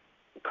of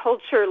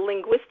culture,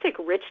 linguistic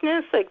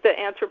richness. Like the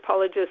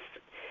anthropologists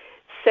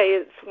say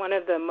it's one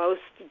of the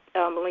most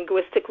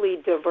linguistically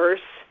diverse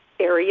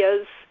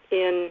areas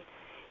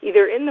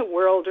either in the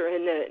world or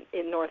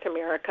in North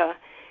America.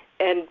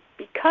 And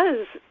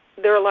because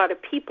there are a lot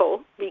of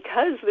people,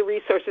 because the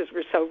resources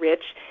were so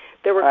rich,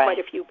 there were quite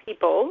a few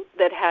people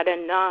that had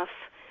enough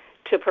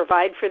to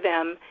provide for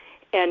them.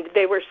 And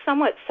they were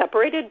somewhat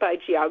separated by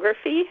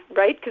geography,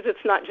 right? Because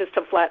it's not just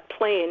a flat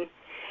plain.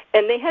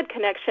 And they had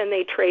connection,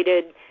 they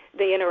traded,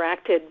 they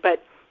interacted,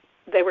 but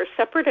they were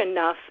separate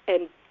enough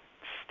and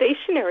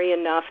stationary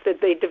enough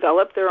that they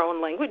developed their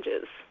own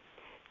languages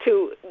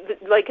to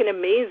like an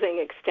amazing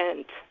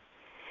extent.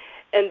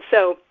 And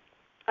so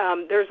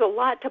there's a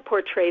lot to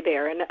portray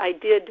there. And I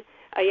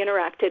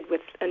interacted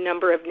with a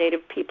number of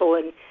Native people,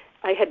 and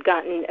I had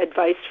gotten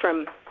advice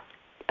from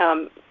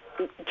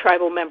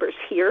tribal members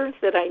here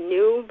that I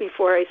knew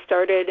before I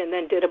started, and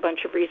then did a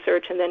bunch of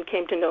research, and then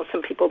came to know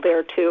some people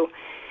there too.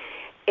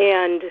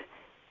 And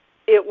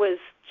it was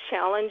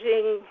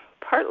challenging,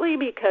 partly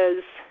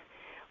because,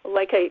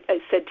 like I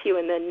said to you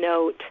in the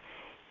note,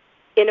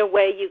 in a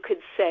way you could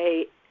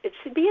say it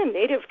should be a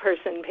Native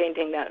person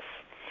painting this.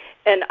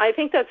 And I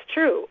think that's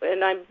true,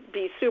 and I'd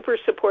be super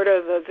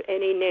supportive of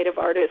any Native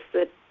artist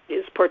that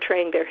is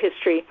portraying their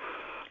history.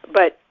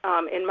 But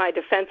in my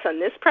defense on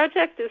this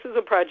project, this is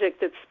a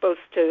project that's supposed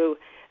to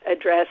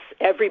address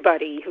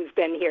everybody who's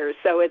been here.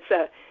 So it's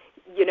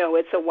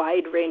a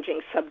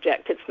wide-ranging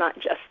subject. It's not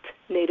just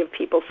Native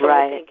people. So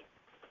I think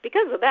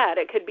because of that,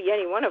 it could be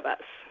any one of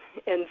us.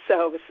 And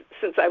so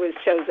since I was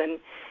chosen,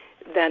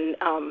 then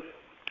I'm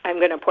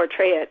going to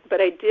portray it. But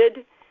I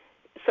did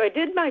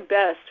my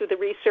best with the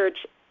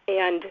research,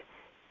 and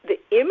the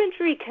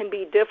imagery can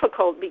be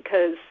difficult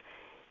because,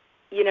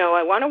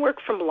 I want to work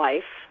from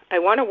life. I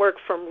want to work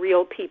from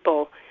real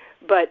people,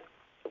 but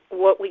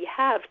what we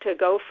have to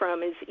go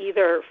from is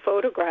either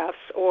photographs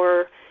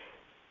or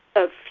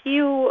a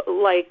few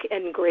like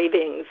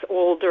engravings,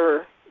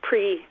 older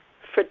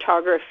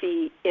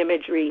pre-photography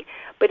imagery,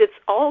 but it's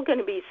all going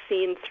to be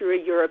seen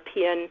through a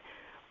European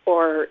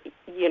or,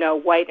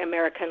 white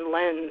American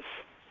lens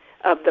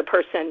of the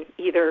person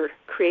either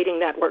creating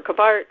that work of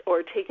art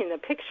or taking the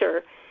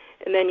picture.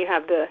 And then you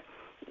have the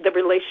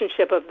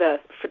relationship of the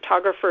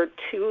photographer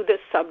to the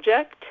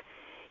subject,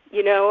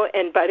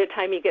 and by the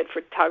time you get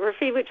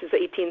photography, which is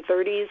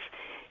 1830s,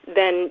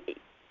 then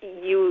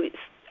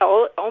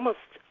almost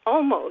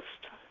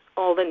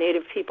all the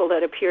Native people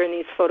that appear in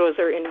these photos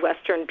are in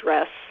Western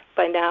dress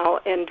by now,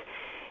 and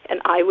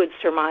I would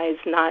surmise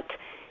not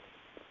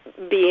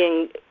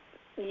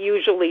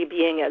usually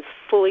being as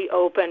fully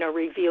open or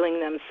revealing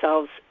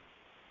themselves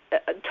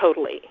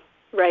totally,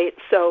 right?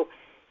 So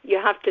you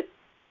have to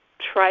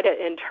try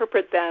to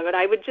interpret them, and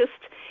I would just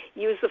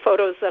use the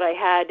photos that I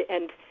had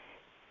and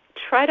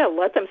try to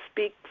let them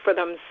speak for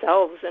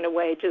themselves in a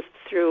way, just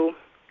through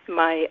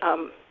my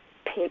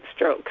paint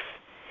strokes.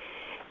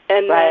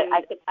 And then,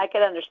 I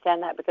could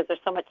understand that, because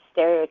there's so much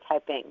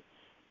stereotyping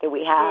that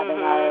we have in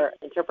our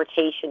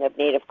interpretation of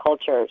Native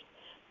cultures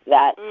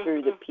that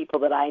through the people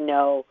that I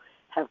know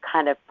have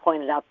kind of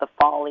pointed out the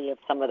folly of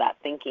some of that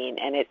thinking.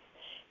 And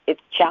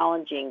it's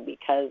challenging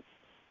because,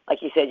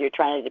 like you said, you're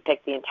trying to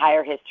depict the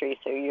entire history,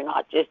 so you're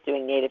not just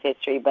doing Native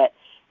history, but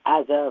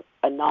as a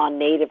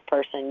non-Native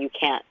person, you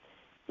can't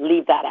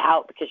leave that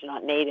out because you're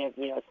not Native.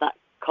 It's not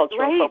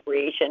cultural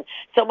appropriation.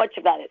 So much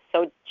of that is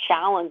so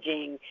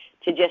challenging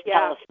to just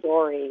tell a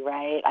story,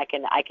 right? I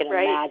can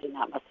imagine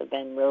that must have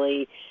been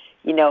really,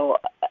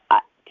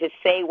 to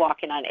say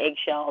walking on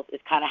eggshells is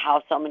kind of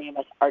how so many of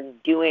us are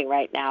doing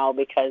right now,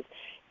 because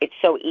it's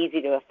so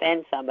easy to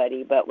offend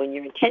somebody. But when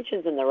your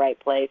intention's in the right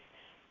place,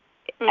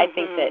 I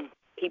think that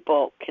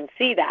people can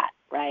see that,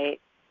 right?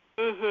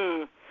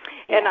 Mm-hmm.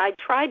 Yeah. And I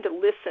tried to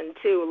listen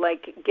too,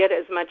 like get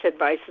as much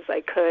advice as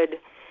I could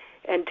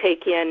and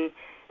take in,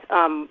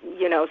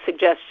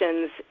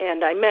 suggestions.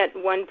 And I met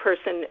one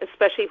person,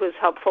 especially who was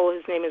helpful.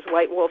 His name is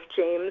White Wolf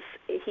James.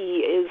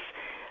 He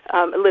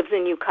lives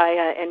in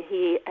Ukiah, and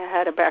he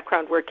had a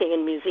background working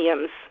in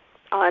museums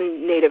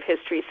on Native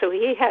history. So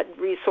he had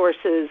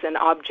resources and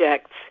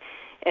objects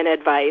and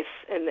advice,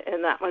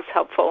 and that was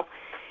helpful.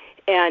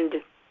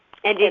 And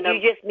did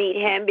you just meet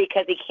him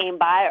because he came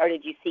by, or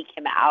did you seek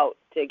him out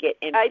to get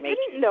information? I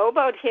didn't know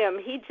about him.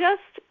 He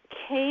just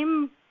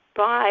came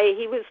by.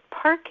 He was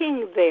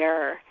parking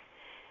there,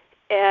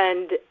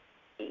 and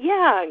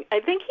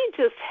I think he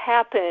just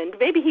happened.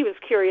 Maybe he was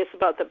curious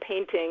about the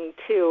painting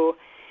too,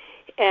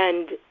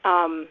 and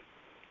then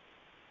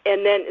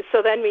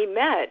we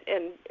met,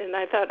 and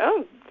I thought,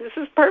 oh, this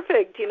is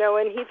perfect,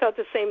 and he thought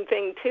the same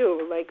thing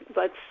too. Like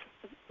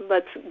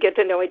let's get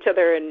to know each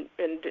other and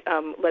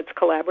let's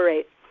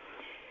collaborate.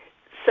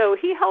 So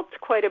he helped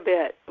quite a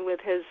bit with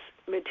his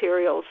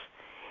materials.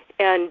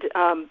 And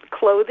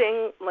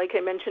clothing, like I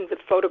mentioned with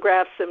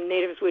photographs, some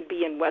Natives would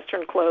be in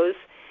Western clothes.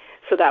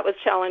 So that was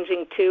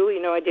challenging too.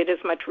 I did as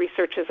much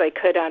research as I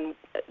could on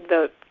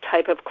the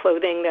type of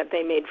clothing that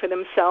they made for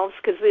themselves,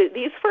 because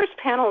these first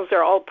panels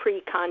are all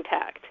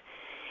pre-contact.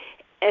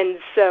 And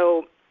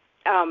so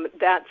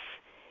that's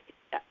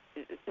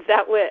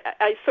that way,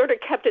 I sort of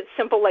kept it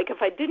simple. Like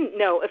if I did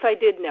know,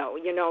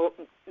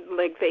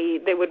 like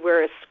they would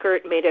wear a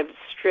skirt made of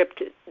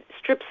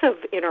strips of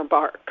inner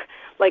bark.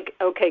 Like,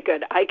 okay,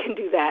 good, I can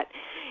do that.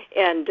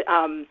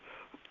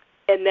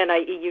 And then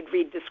you'd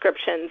read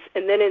descriptions.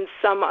 And then in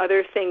some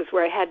other things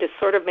where I had to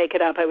sort of make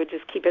it up, I would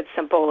just keep it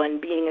simple.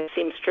 And being a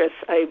seamstress,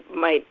 I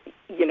might,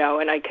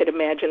 and I could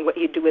imagine what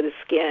you'd do with the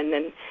skin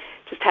and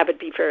just have it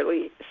be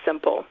fairly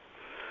simple.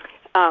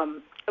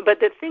 But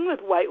the thing with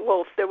White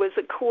Wolf, there was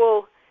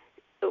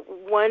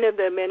one of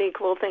the many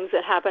cool things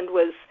that happened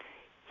was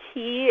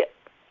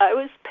I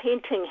was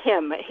painting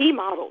him. He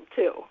modeled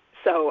too.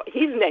 So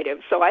he's native.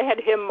 So I had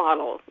him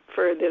model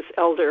for this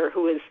elder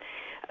who was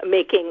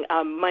making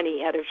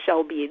money out of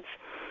shell beads.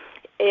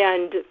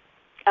 And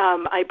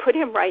I put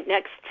him right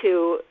next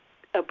to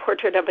a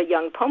portrait of a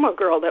young Pomo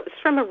girl that was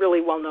from a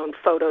really well-known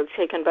photo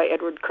taken by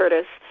Edward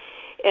Curtis.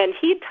 And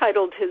he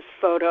titled his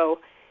photo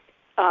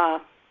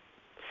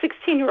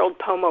 16-year-old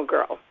Pomo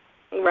girl,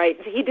 right?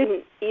 He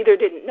didn't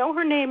know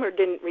her name or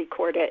didn't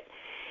record it.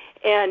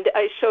 And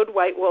I showed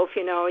White Wolf,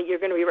 you're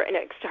going to be right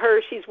next to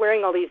her. She's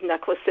wearing all these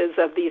necklaces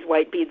of these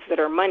white beads that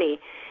are money.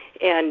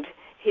 And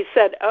he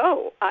said,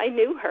 oh, I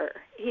knew her.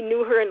 He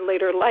knew her in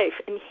later life,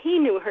 and he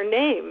knew her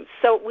name.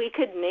 So we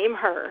could name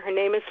her. Her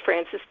name is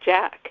Frances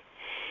Jack.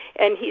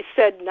 And he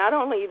said, not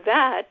only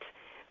that,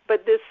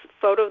 but this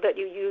photo that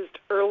you used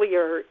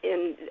earlier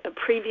in a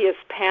previous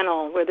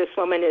panel where this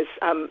woman is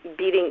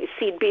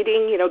seed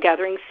beating,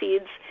 gathering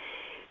seeds,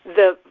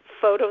 the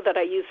photo that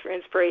I used for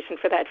inspiration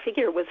for that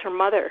figure was her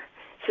mother,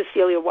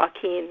 Cecilia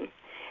Joaquin.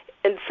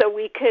 And so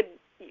we could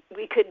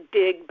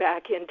dig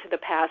back into the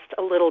past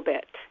a little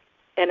bit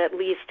and at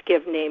least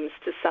give names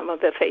to some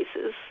of the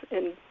faces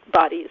and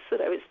bodies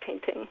that I was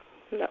painting.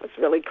 And that was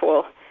really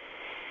cool.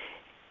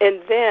 And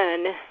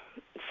then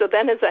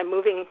as I'm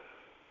moving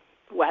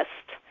west,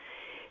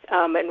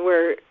 and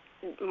we're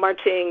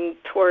marching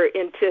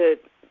into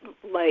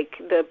like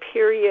the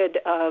period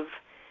of,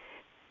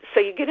 so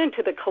you get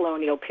into the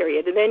colonial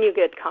period, and then you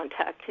get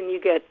contact, and you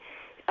get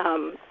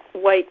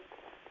white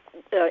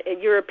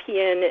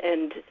European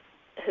and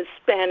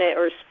Hispanic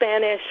or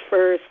Spanish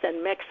first,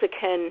 and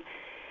Mexican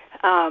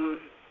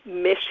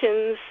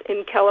missions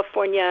in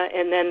California,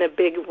 and then the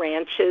big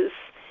ranches,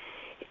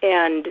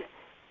 and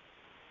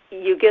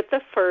you get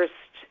the first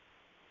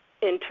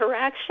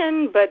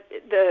interaction. But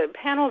the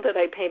panel that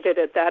I painted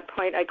at that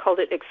point, I called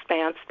it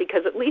Expanse,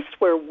 because at least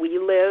where we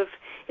live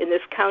in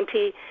this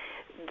county,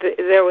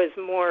 there was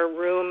more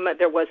room.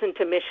 There wasn't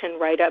a mission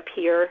right up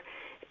here,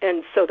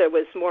 and so there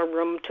was more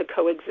room to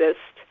coexist.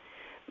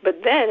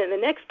 But then in the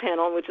next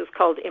panel, which is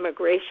called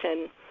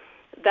Immigration,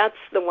 that's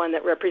the one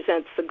that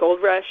represents the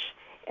gold rush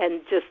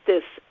and just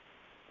this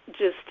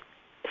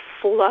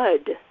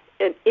flood,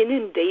 an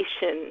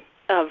inundation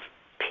of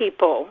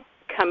people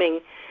coming,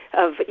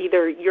 of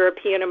either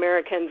European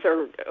Americans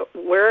or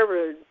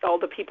wherever all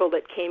the people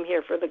that came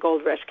here for the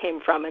gold rush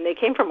came from. And they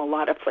came from a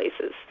lot of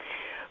places.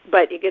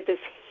 But you get this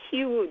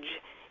huge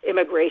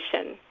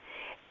immigration.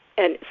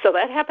 And so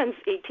that happens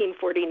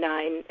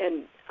 1849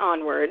 and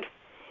onward.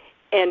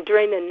 And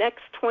during the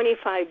next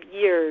 25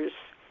 years,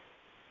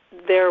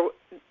 there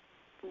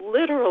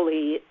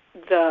literally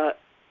the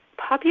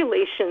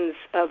populations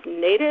of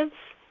natives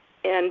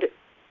and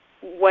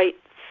white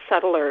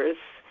settlers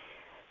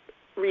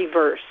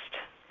reversed.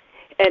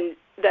 And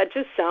that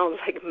just sounds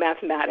like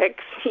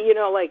mathematics,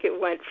 like it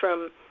went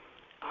from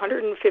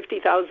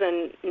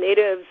 150,000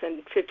 natives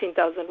and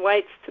 15,000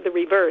 whites to the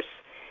reverse.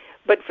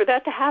 But for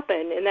that to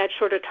happen in that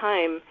short a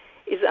time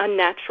is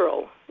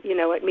unnatural.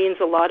 It means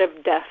a lot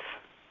of death,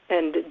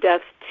 and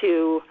death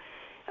to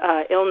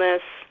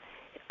illness,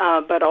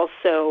 but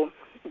also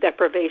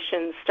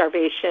deprivation,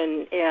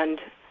 starvation, and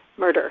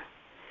murder.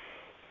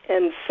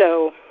 And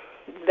so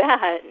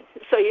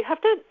you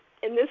have to,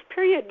 in this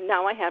period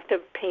now, I have to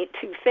paint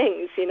two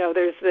things.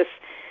 There's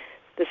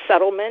the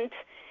settlement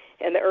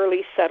and the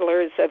early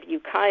settlers of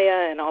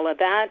Ukiah and all of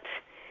that,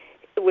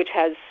 which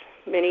has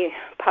many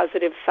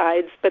positive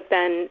sides, but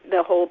then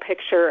the whole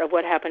picture of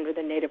what happened with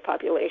the native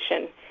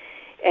population,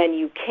 and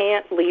you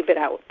can't leave it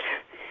out.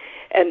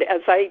 And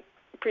as I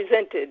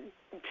presented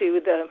to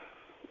the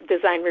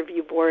Design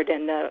Review Board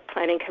and the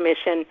Planning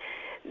Commission,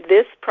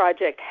 this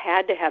project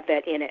had to have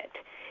that in it.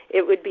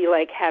 It would be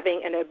like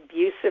having an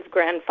abusive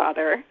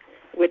grandfather,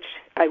 which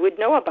I would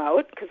know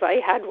about because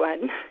I had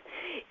one,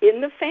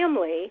 in the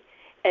family,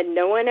 and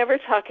no one ever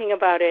talking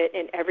about it,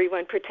 and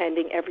everyone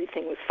pretending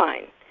everything was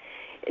fine.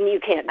 And you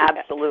can't do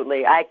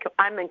Absolutely. that.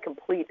 I'm in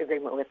complete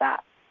agreement with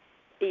that.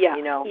 Yeah,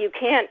 you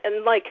can't.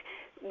 And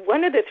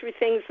one of the three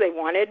things they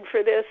wanted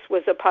for this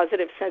was a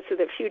positive sense of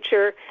the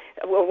future.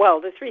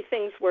 Well, the three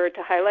things were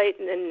to highlight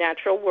the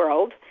natural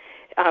world,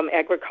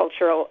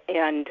 agricultural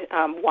and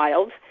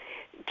wild,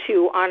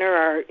 to honor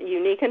our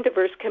unique and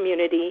diverse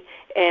community,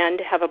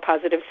 and have a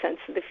positive sense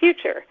of the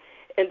future.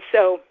 And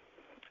so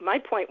my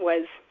point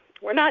was,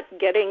 we're not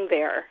getting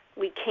there.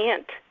 We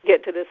can't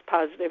get to this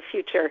positive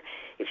future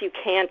if you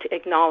can't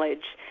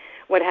acknowledge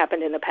what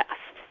happened in the past.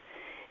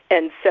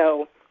 And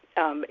so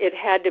it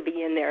had to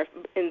be in there.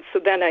 And so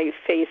then I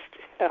faced,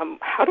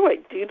 how do I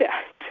do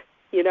that?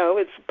 You know,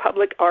 it's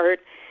public art.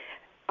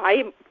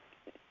 I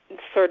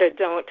sort of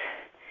don't,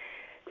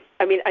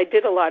 I mean, I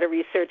did a lot of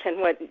research, and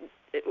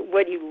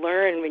what you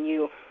learn when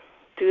you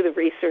do the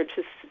research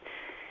is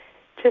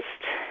just,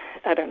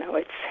 I don't know,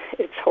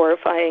 it's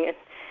horrifying and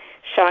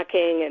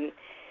shocking, and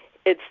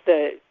it's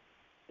the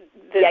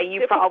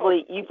you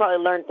probably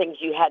learned things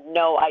you had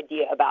no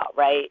idea about,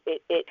 right?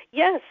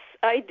 Yes,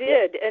 I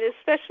did, and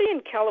especially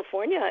in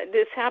California,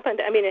 this happened.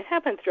 I mean, it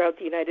happened throughout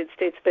the United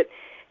States, but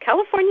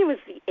California was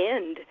the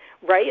end,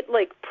 right?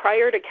 Like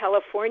prior to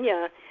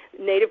California,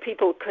 Native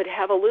people could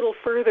have a little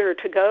further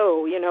to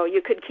go. You know,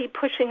 you could keep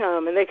pushing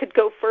them, and they could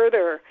go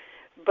further,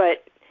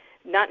 but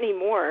not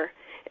anymore.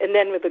 And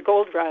then with the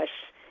gold rush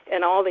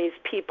and all these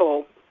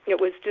people, it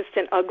was just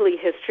an ugly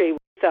history.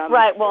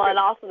 Right. Well, and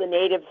also the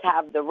natives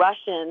have the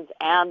Russians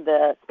and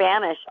the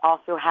Spanish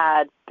also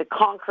had the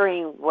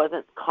conquering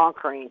wasn't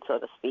conquering, so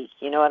to speak.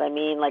 You know what I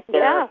mean? Like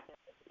they're,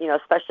 you know,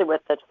 especially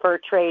with the fur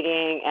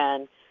trading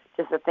and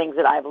just the things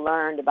that I've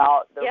learned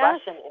about the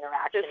Russian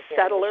interaction. The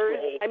settlers.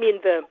 I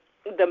mean,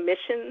 the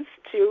missions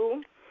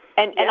too.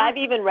 And I've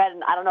even read,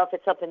 and I don't know if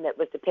it's something that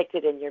was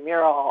depicted in your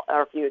mural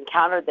or if you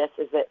encountered this,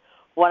 is that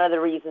one of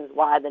the reasons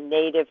why the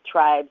native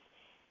tribes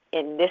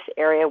in this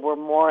area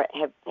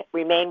have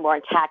remained more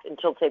intact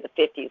until, say, the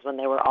 50s, when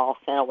they were all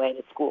sent away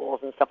to schools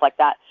and stuff like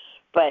that,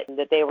 but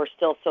that they were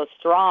still so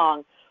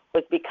strong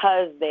was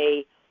because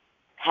they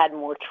had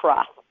more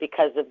trust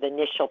because of the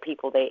initial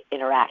people they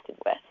interacted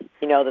with.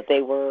 You know, that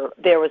there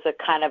was a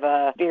kind of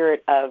a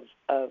spirit of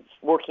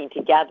working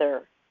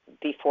together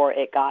before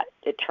it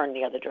turned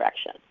the other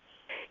direction.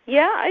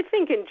 Yeah, I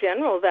think in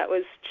general that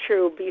was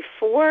true.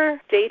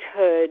 Before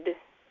statehood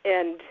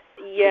and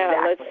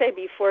let's say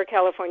before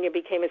California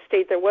became a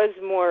state, there was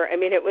more, I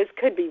mean,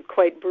 could be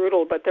quite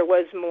brutal, but there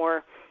was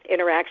more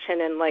interaction,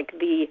 and like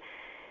the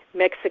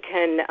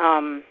Mexican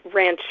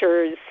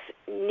ranchers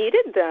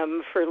needed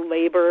them for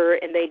labor,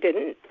 and they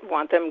didn't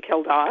want them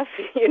killed off.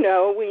 You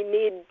know,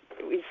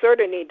 we sort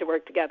of need to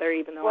work together,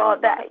 even though. Well,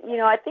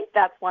 I think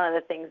that's one of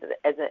the things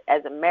that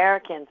as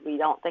Americans we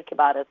don't think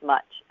about as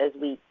much as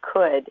we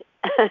could,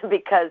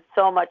 because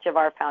so much of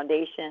our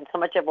foundation, so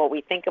much of what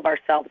we think of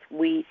ourselves,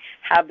 we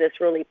have this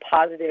really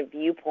positive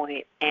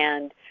viewpoint,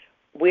 and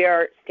we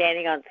are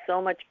standing on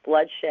so much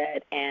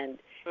bloodshed and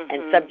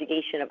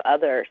subjugation of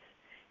others.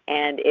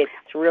 And it's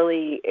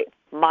really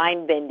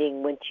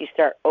mind-bending once you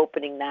start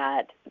opening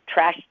that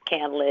trash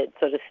can lid,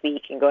 so to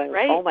speak, and going,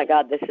 oh, my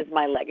God, this is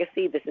my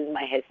legacy, this is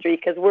my history.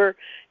 Because we're,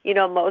 you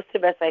know, most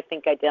of us, I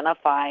think,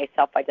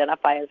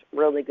 self-identify as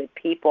really good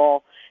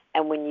people.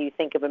 And when you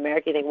think of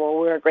America, you think, well,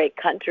 we're a great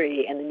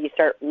country. And then you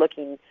start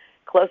looking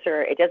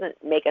closer. It doesn't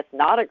make us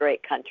not a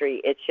great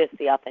country. It's just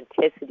the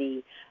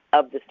authenticity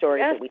of the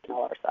stories that we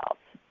tell ourselves.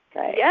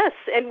 Right? Yes,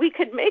 and we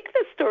could make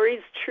the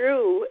stories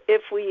true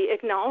if we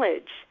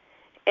acknowledge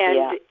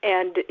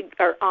and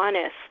are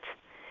honest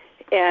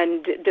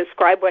and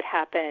describe what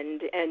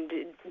happened and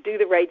do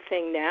the right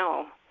thing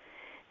now.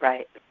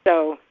 Right.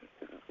 So,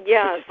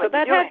 so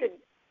that had to...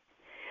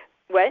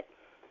 What?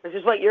 This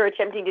is what you're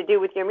attempting to do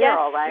with your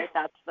mural, right?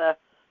 That's the...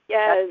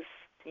 Yes.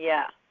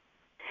 Yeah.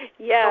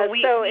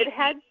 So it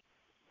had...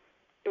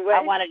 What?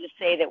 I wanted to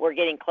say that we're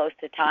getting close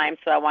to time,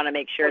 so I want to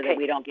make sure that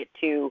we don't get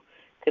too...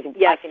 Because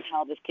I can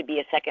tell this could be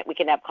a second. We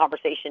can have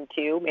conversation,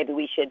 too. Maybe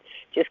we should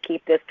just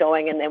keep this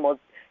going, and then we'll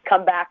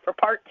come back for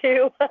part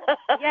 2.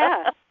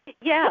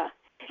 Yeah.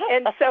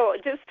 And so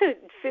just to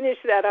finish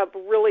that up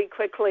really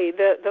quickly,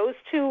 the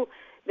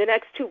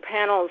next two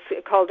panels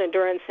called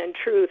Endurance and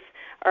Truth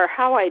are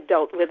how I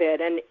dealt with it.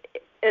 And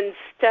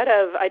instead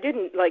of, I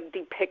didn't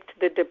depict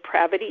the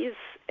depravities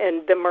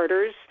and the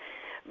murders,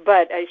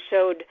 but I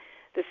showed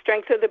the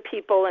strength of the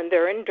people and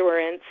their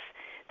endurance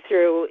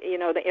through,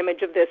 the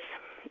image of this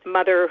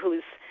mother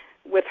who's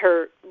with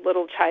her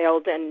little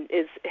child and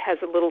has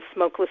a little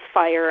smokeless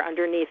fire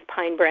underneath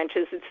pine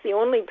branches. It's the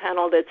only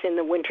panel that's in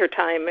the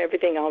wintertime.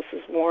 Everything else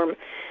is warm.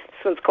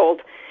 This one's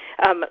cold.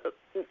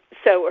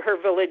 So her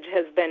village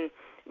has been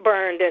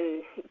burned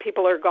and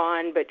people are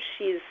gone, but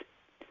she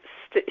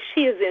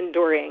is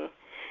enduring.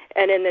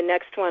 And in the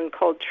next one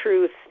called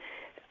Truth,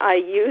 I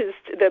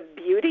used the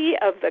beauty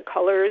of the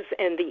colors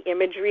and the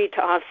imagery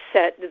to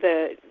offset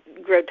the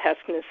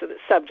grotesqueness of the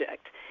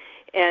subject.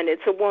 And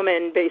it's a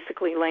woman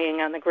basically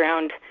laying on the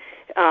ground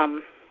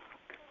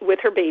with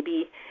her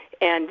baby,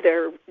 and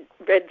there are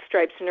red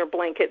stripes in her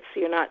blanket,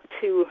 so you're not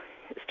too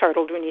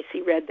startled when you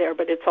see red there,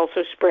 but it's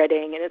also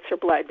spreading, and it's her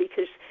blood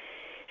because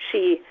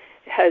she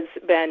has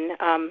been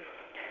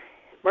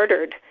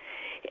murdered.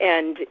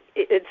 And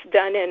it's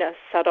done in a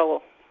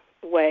subtle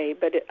way,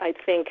 but I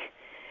think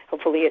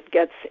hopefully it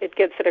gets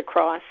it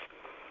across.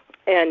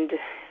 And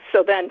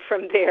so then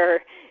from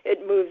there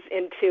it moves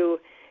into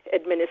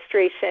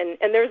administration,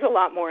 and there's a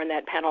lot more in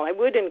that panel. I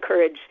would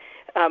encourage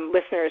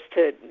listeners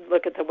to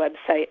look at the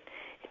website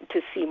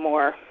to see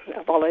more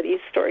of all of these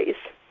stories.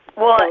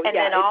 Well, so,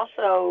 then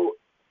also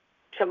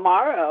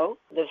tomorrow,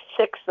 the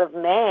 6th of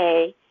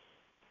May,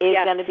 is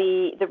going to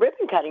be the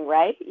ribbon cutting,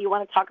 right? You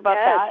want to talk about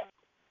that?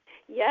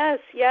 Yes.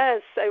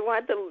 I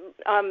want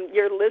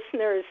your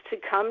listeners to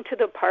come to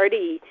the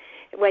party.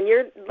 When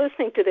you're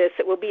listening to this,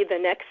 it will be the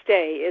next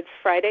day. It's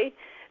Friday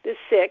the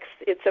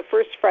 6th. It's a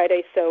first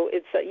Friday, so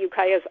it's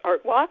Ukiah's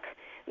Art Walk,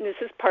 and this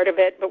is part of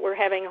it. But we're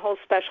having a whole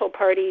special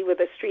party with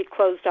a street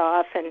closed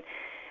off and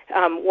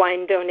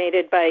wine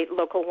donated by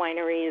local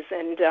wineries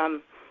and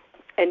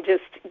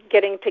just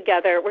getting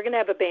together. We're going to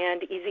have a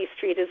band. Easy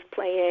Street is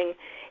playing,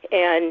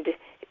 and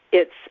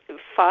it's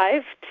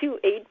 5 to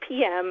 8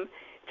 p.m.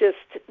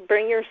 Just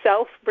bring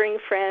yourself, bring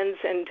friends,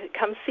 and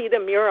come see the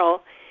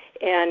mural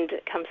and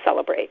come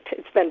celebrate.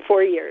 It's been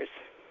 4 years.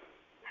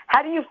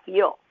 How do you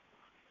feel?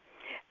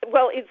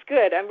 Well, it's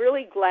good. I'm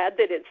really glad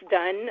that it's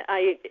done.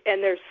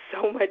 And there's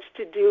so much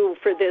to do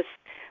for this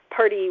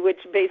party,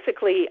 which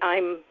basically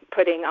I'm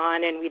putting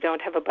on, and we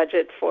don't have a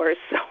budget for,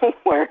 so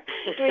we're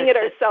doing it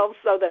ourselves.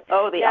 So the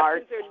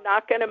napkins are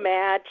not going to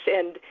match,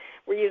 and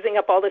we're using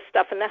up all this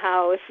stuff in the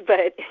house,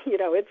 but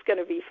it's going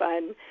to be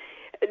fun.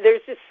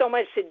 There's just so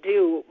much to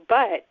do,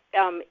 but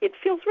it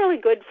feels really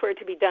good for it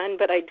to be done.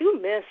 But I do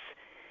miss,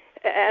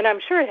 and I'm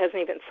sure it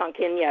hasn't even sunk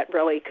in yet,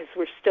 really, because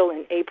we're still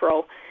in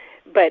April.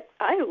 But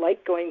I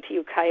like going to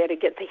Ukiah to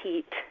get the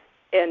heat,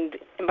 and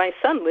my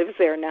son lives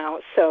there now,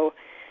 so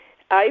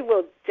I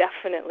will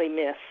definitely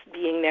miss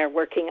being there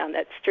working on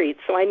that street.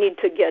 So I need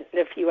to get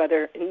a few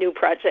other new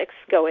projects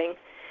going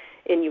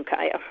in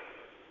Ukiah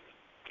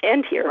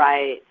and here.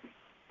 Right.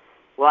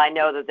 Well, I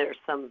know that there's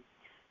some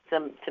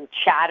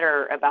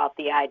chatter about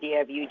the idea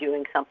of you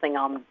doing something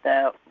on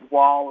the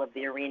wall of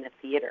the Arena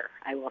Theater.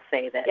 I will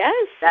say that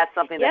that's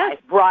something that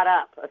I've brought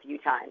up a few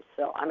times,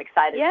 so I'm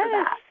excited for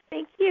that.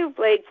 Thank you,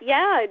 Blake.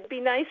 Yeah, it'd be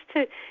nice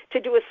to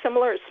do a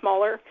similar,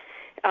 smaller,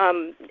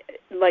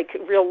 like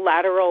real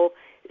lateral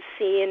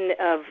scene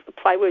of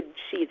plywood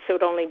sheets, so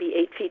it'd only be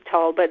 8 feet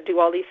tall, but do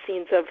all these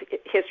scenes of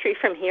history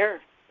from here.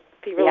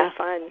 It'd be really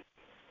fun.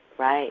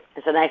 Right.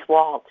 It's a nice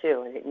wall,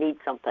 too, and it needs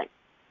something.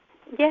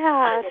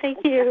 Yeah,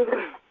 thank you.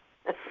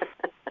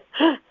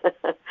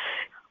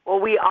 Well,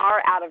 we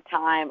are out of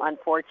time,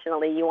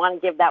 unfortunately. You want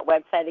to give that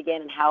website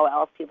again and how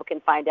else people can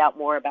find out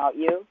more about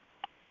you?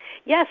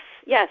 Yes.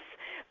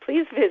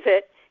 Please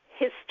visit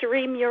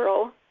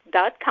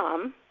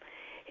historymural.com.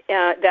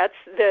 That's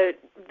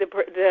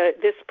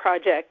this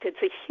project.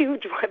 It's a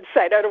huge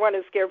website. I don't want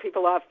to scare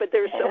people off, but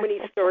there's so many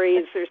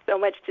stories. There's so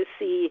much to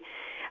see.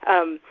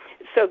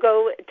 So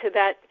go to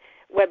that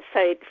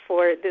website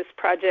for this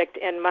project,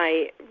 and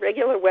my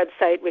regular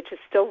website, which is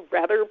still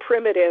rather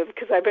primitive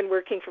because I've been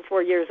working for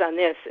 4 years on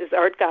this, is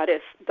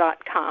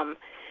artgoddess.com.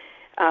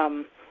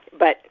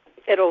 But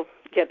it'll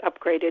get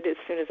upgraded as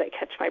soon as I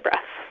catch my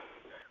breath.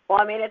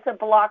 Well, I mean, it's a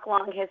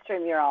block-long history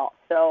mural,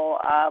 so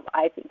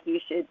I think you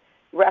should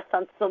rest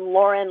on some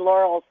Lauren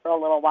laurels for a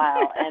little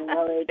while. And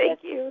really,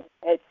 thank you.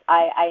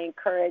 I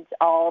encourage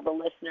all the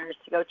listeners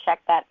to go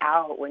check that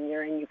out when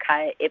you're in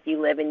Ukiah. If you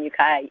live in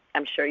Ukiah,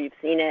 I'm sure you've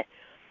seen it,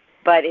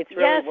 but it's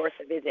really worth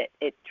a visit.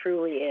 It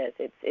truly is.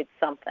 It's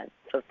something.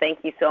 So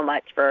thank you so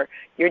much for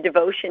your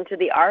devotion to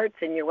the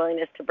arts and your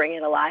willingness to bring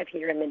it alive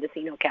here in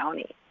Mendocino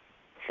County.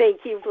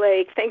 Thank you,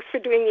 Blake. Thanks for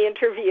doing the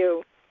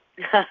interview.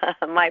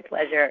 My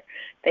pleasure.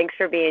 Thanks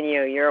for being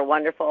you. You're a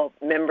wonderful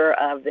member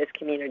of this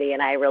community,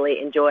 and I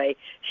really enjoy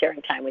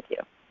sharing time with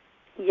you.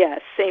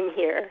 Yes, same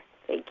here.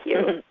 Thank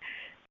you.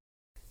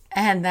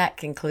 And that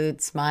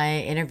concludes my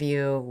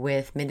interview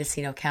with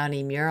Mendocino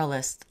County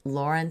muralist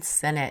Lauren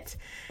Sennett.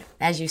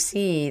 As you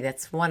see,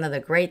 that's one of the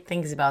great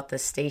things about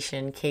this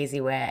station,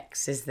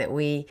 KZYX, is that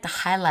we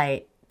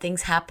highlight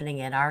things happening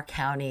in our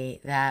county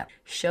that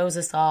shows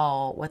us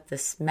all what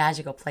this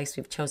magical place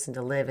we've chosen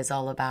to live is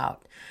all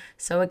about.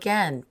 So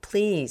again,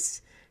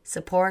 please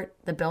support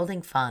the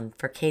Building Fund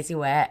for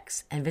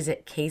KZYX and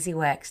visit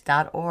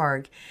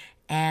kzyx.org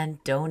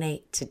and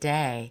donate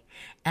today.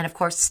 And of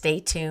course,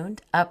 stay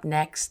tuned. Up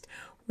next,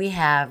 we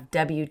have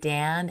W.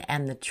 Dan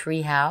and the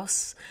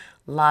Treehouse.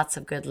 Lots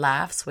of good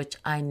laughs, which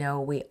I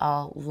know we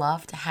all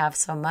love to have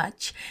so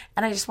much.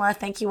 And I just want to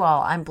thank you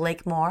all. I'm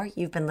Blake Moore.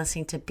 You've been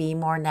listening to Be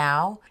More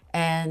Now.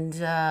 And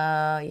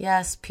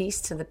yes, peace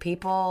to the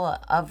people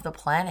of the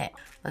planet.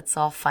 Let's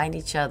all find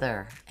each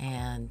other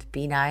and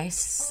be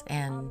nice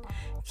and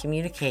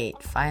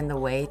communicate. Find the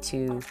way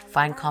to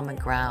find common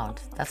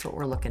ground. That's what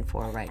we're looking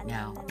for right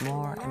now.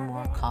 More and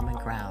more common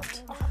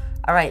ground.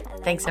 All right.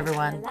 Thanks,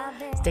 everyone.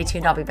 Stay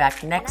tuned. I'll be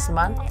back next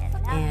month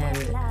in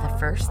the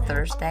first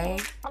Thursday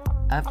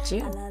of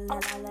June.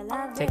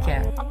 Take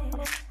care.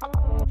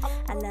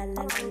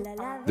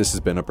 This has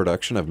been a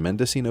production of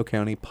Mendocino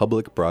County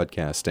Public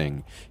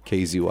Broadcasting,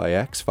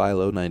 KZYX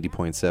Philo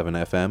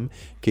 90.7 FM,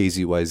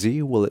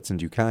 KZYZ Willits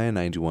and Ukiah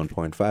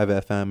 91.5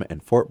 FM,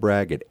 and Fort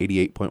Bragg at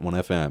 88.1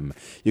 FM.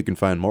 You can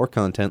find more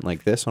content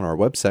like this on our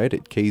website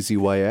at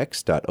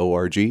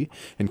kzyx.org,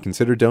 and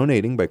consider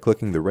donating by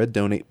clicking the red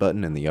donate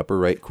button in the upper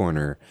right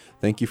corner.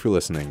 Thank you for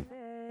listening.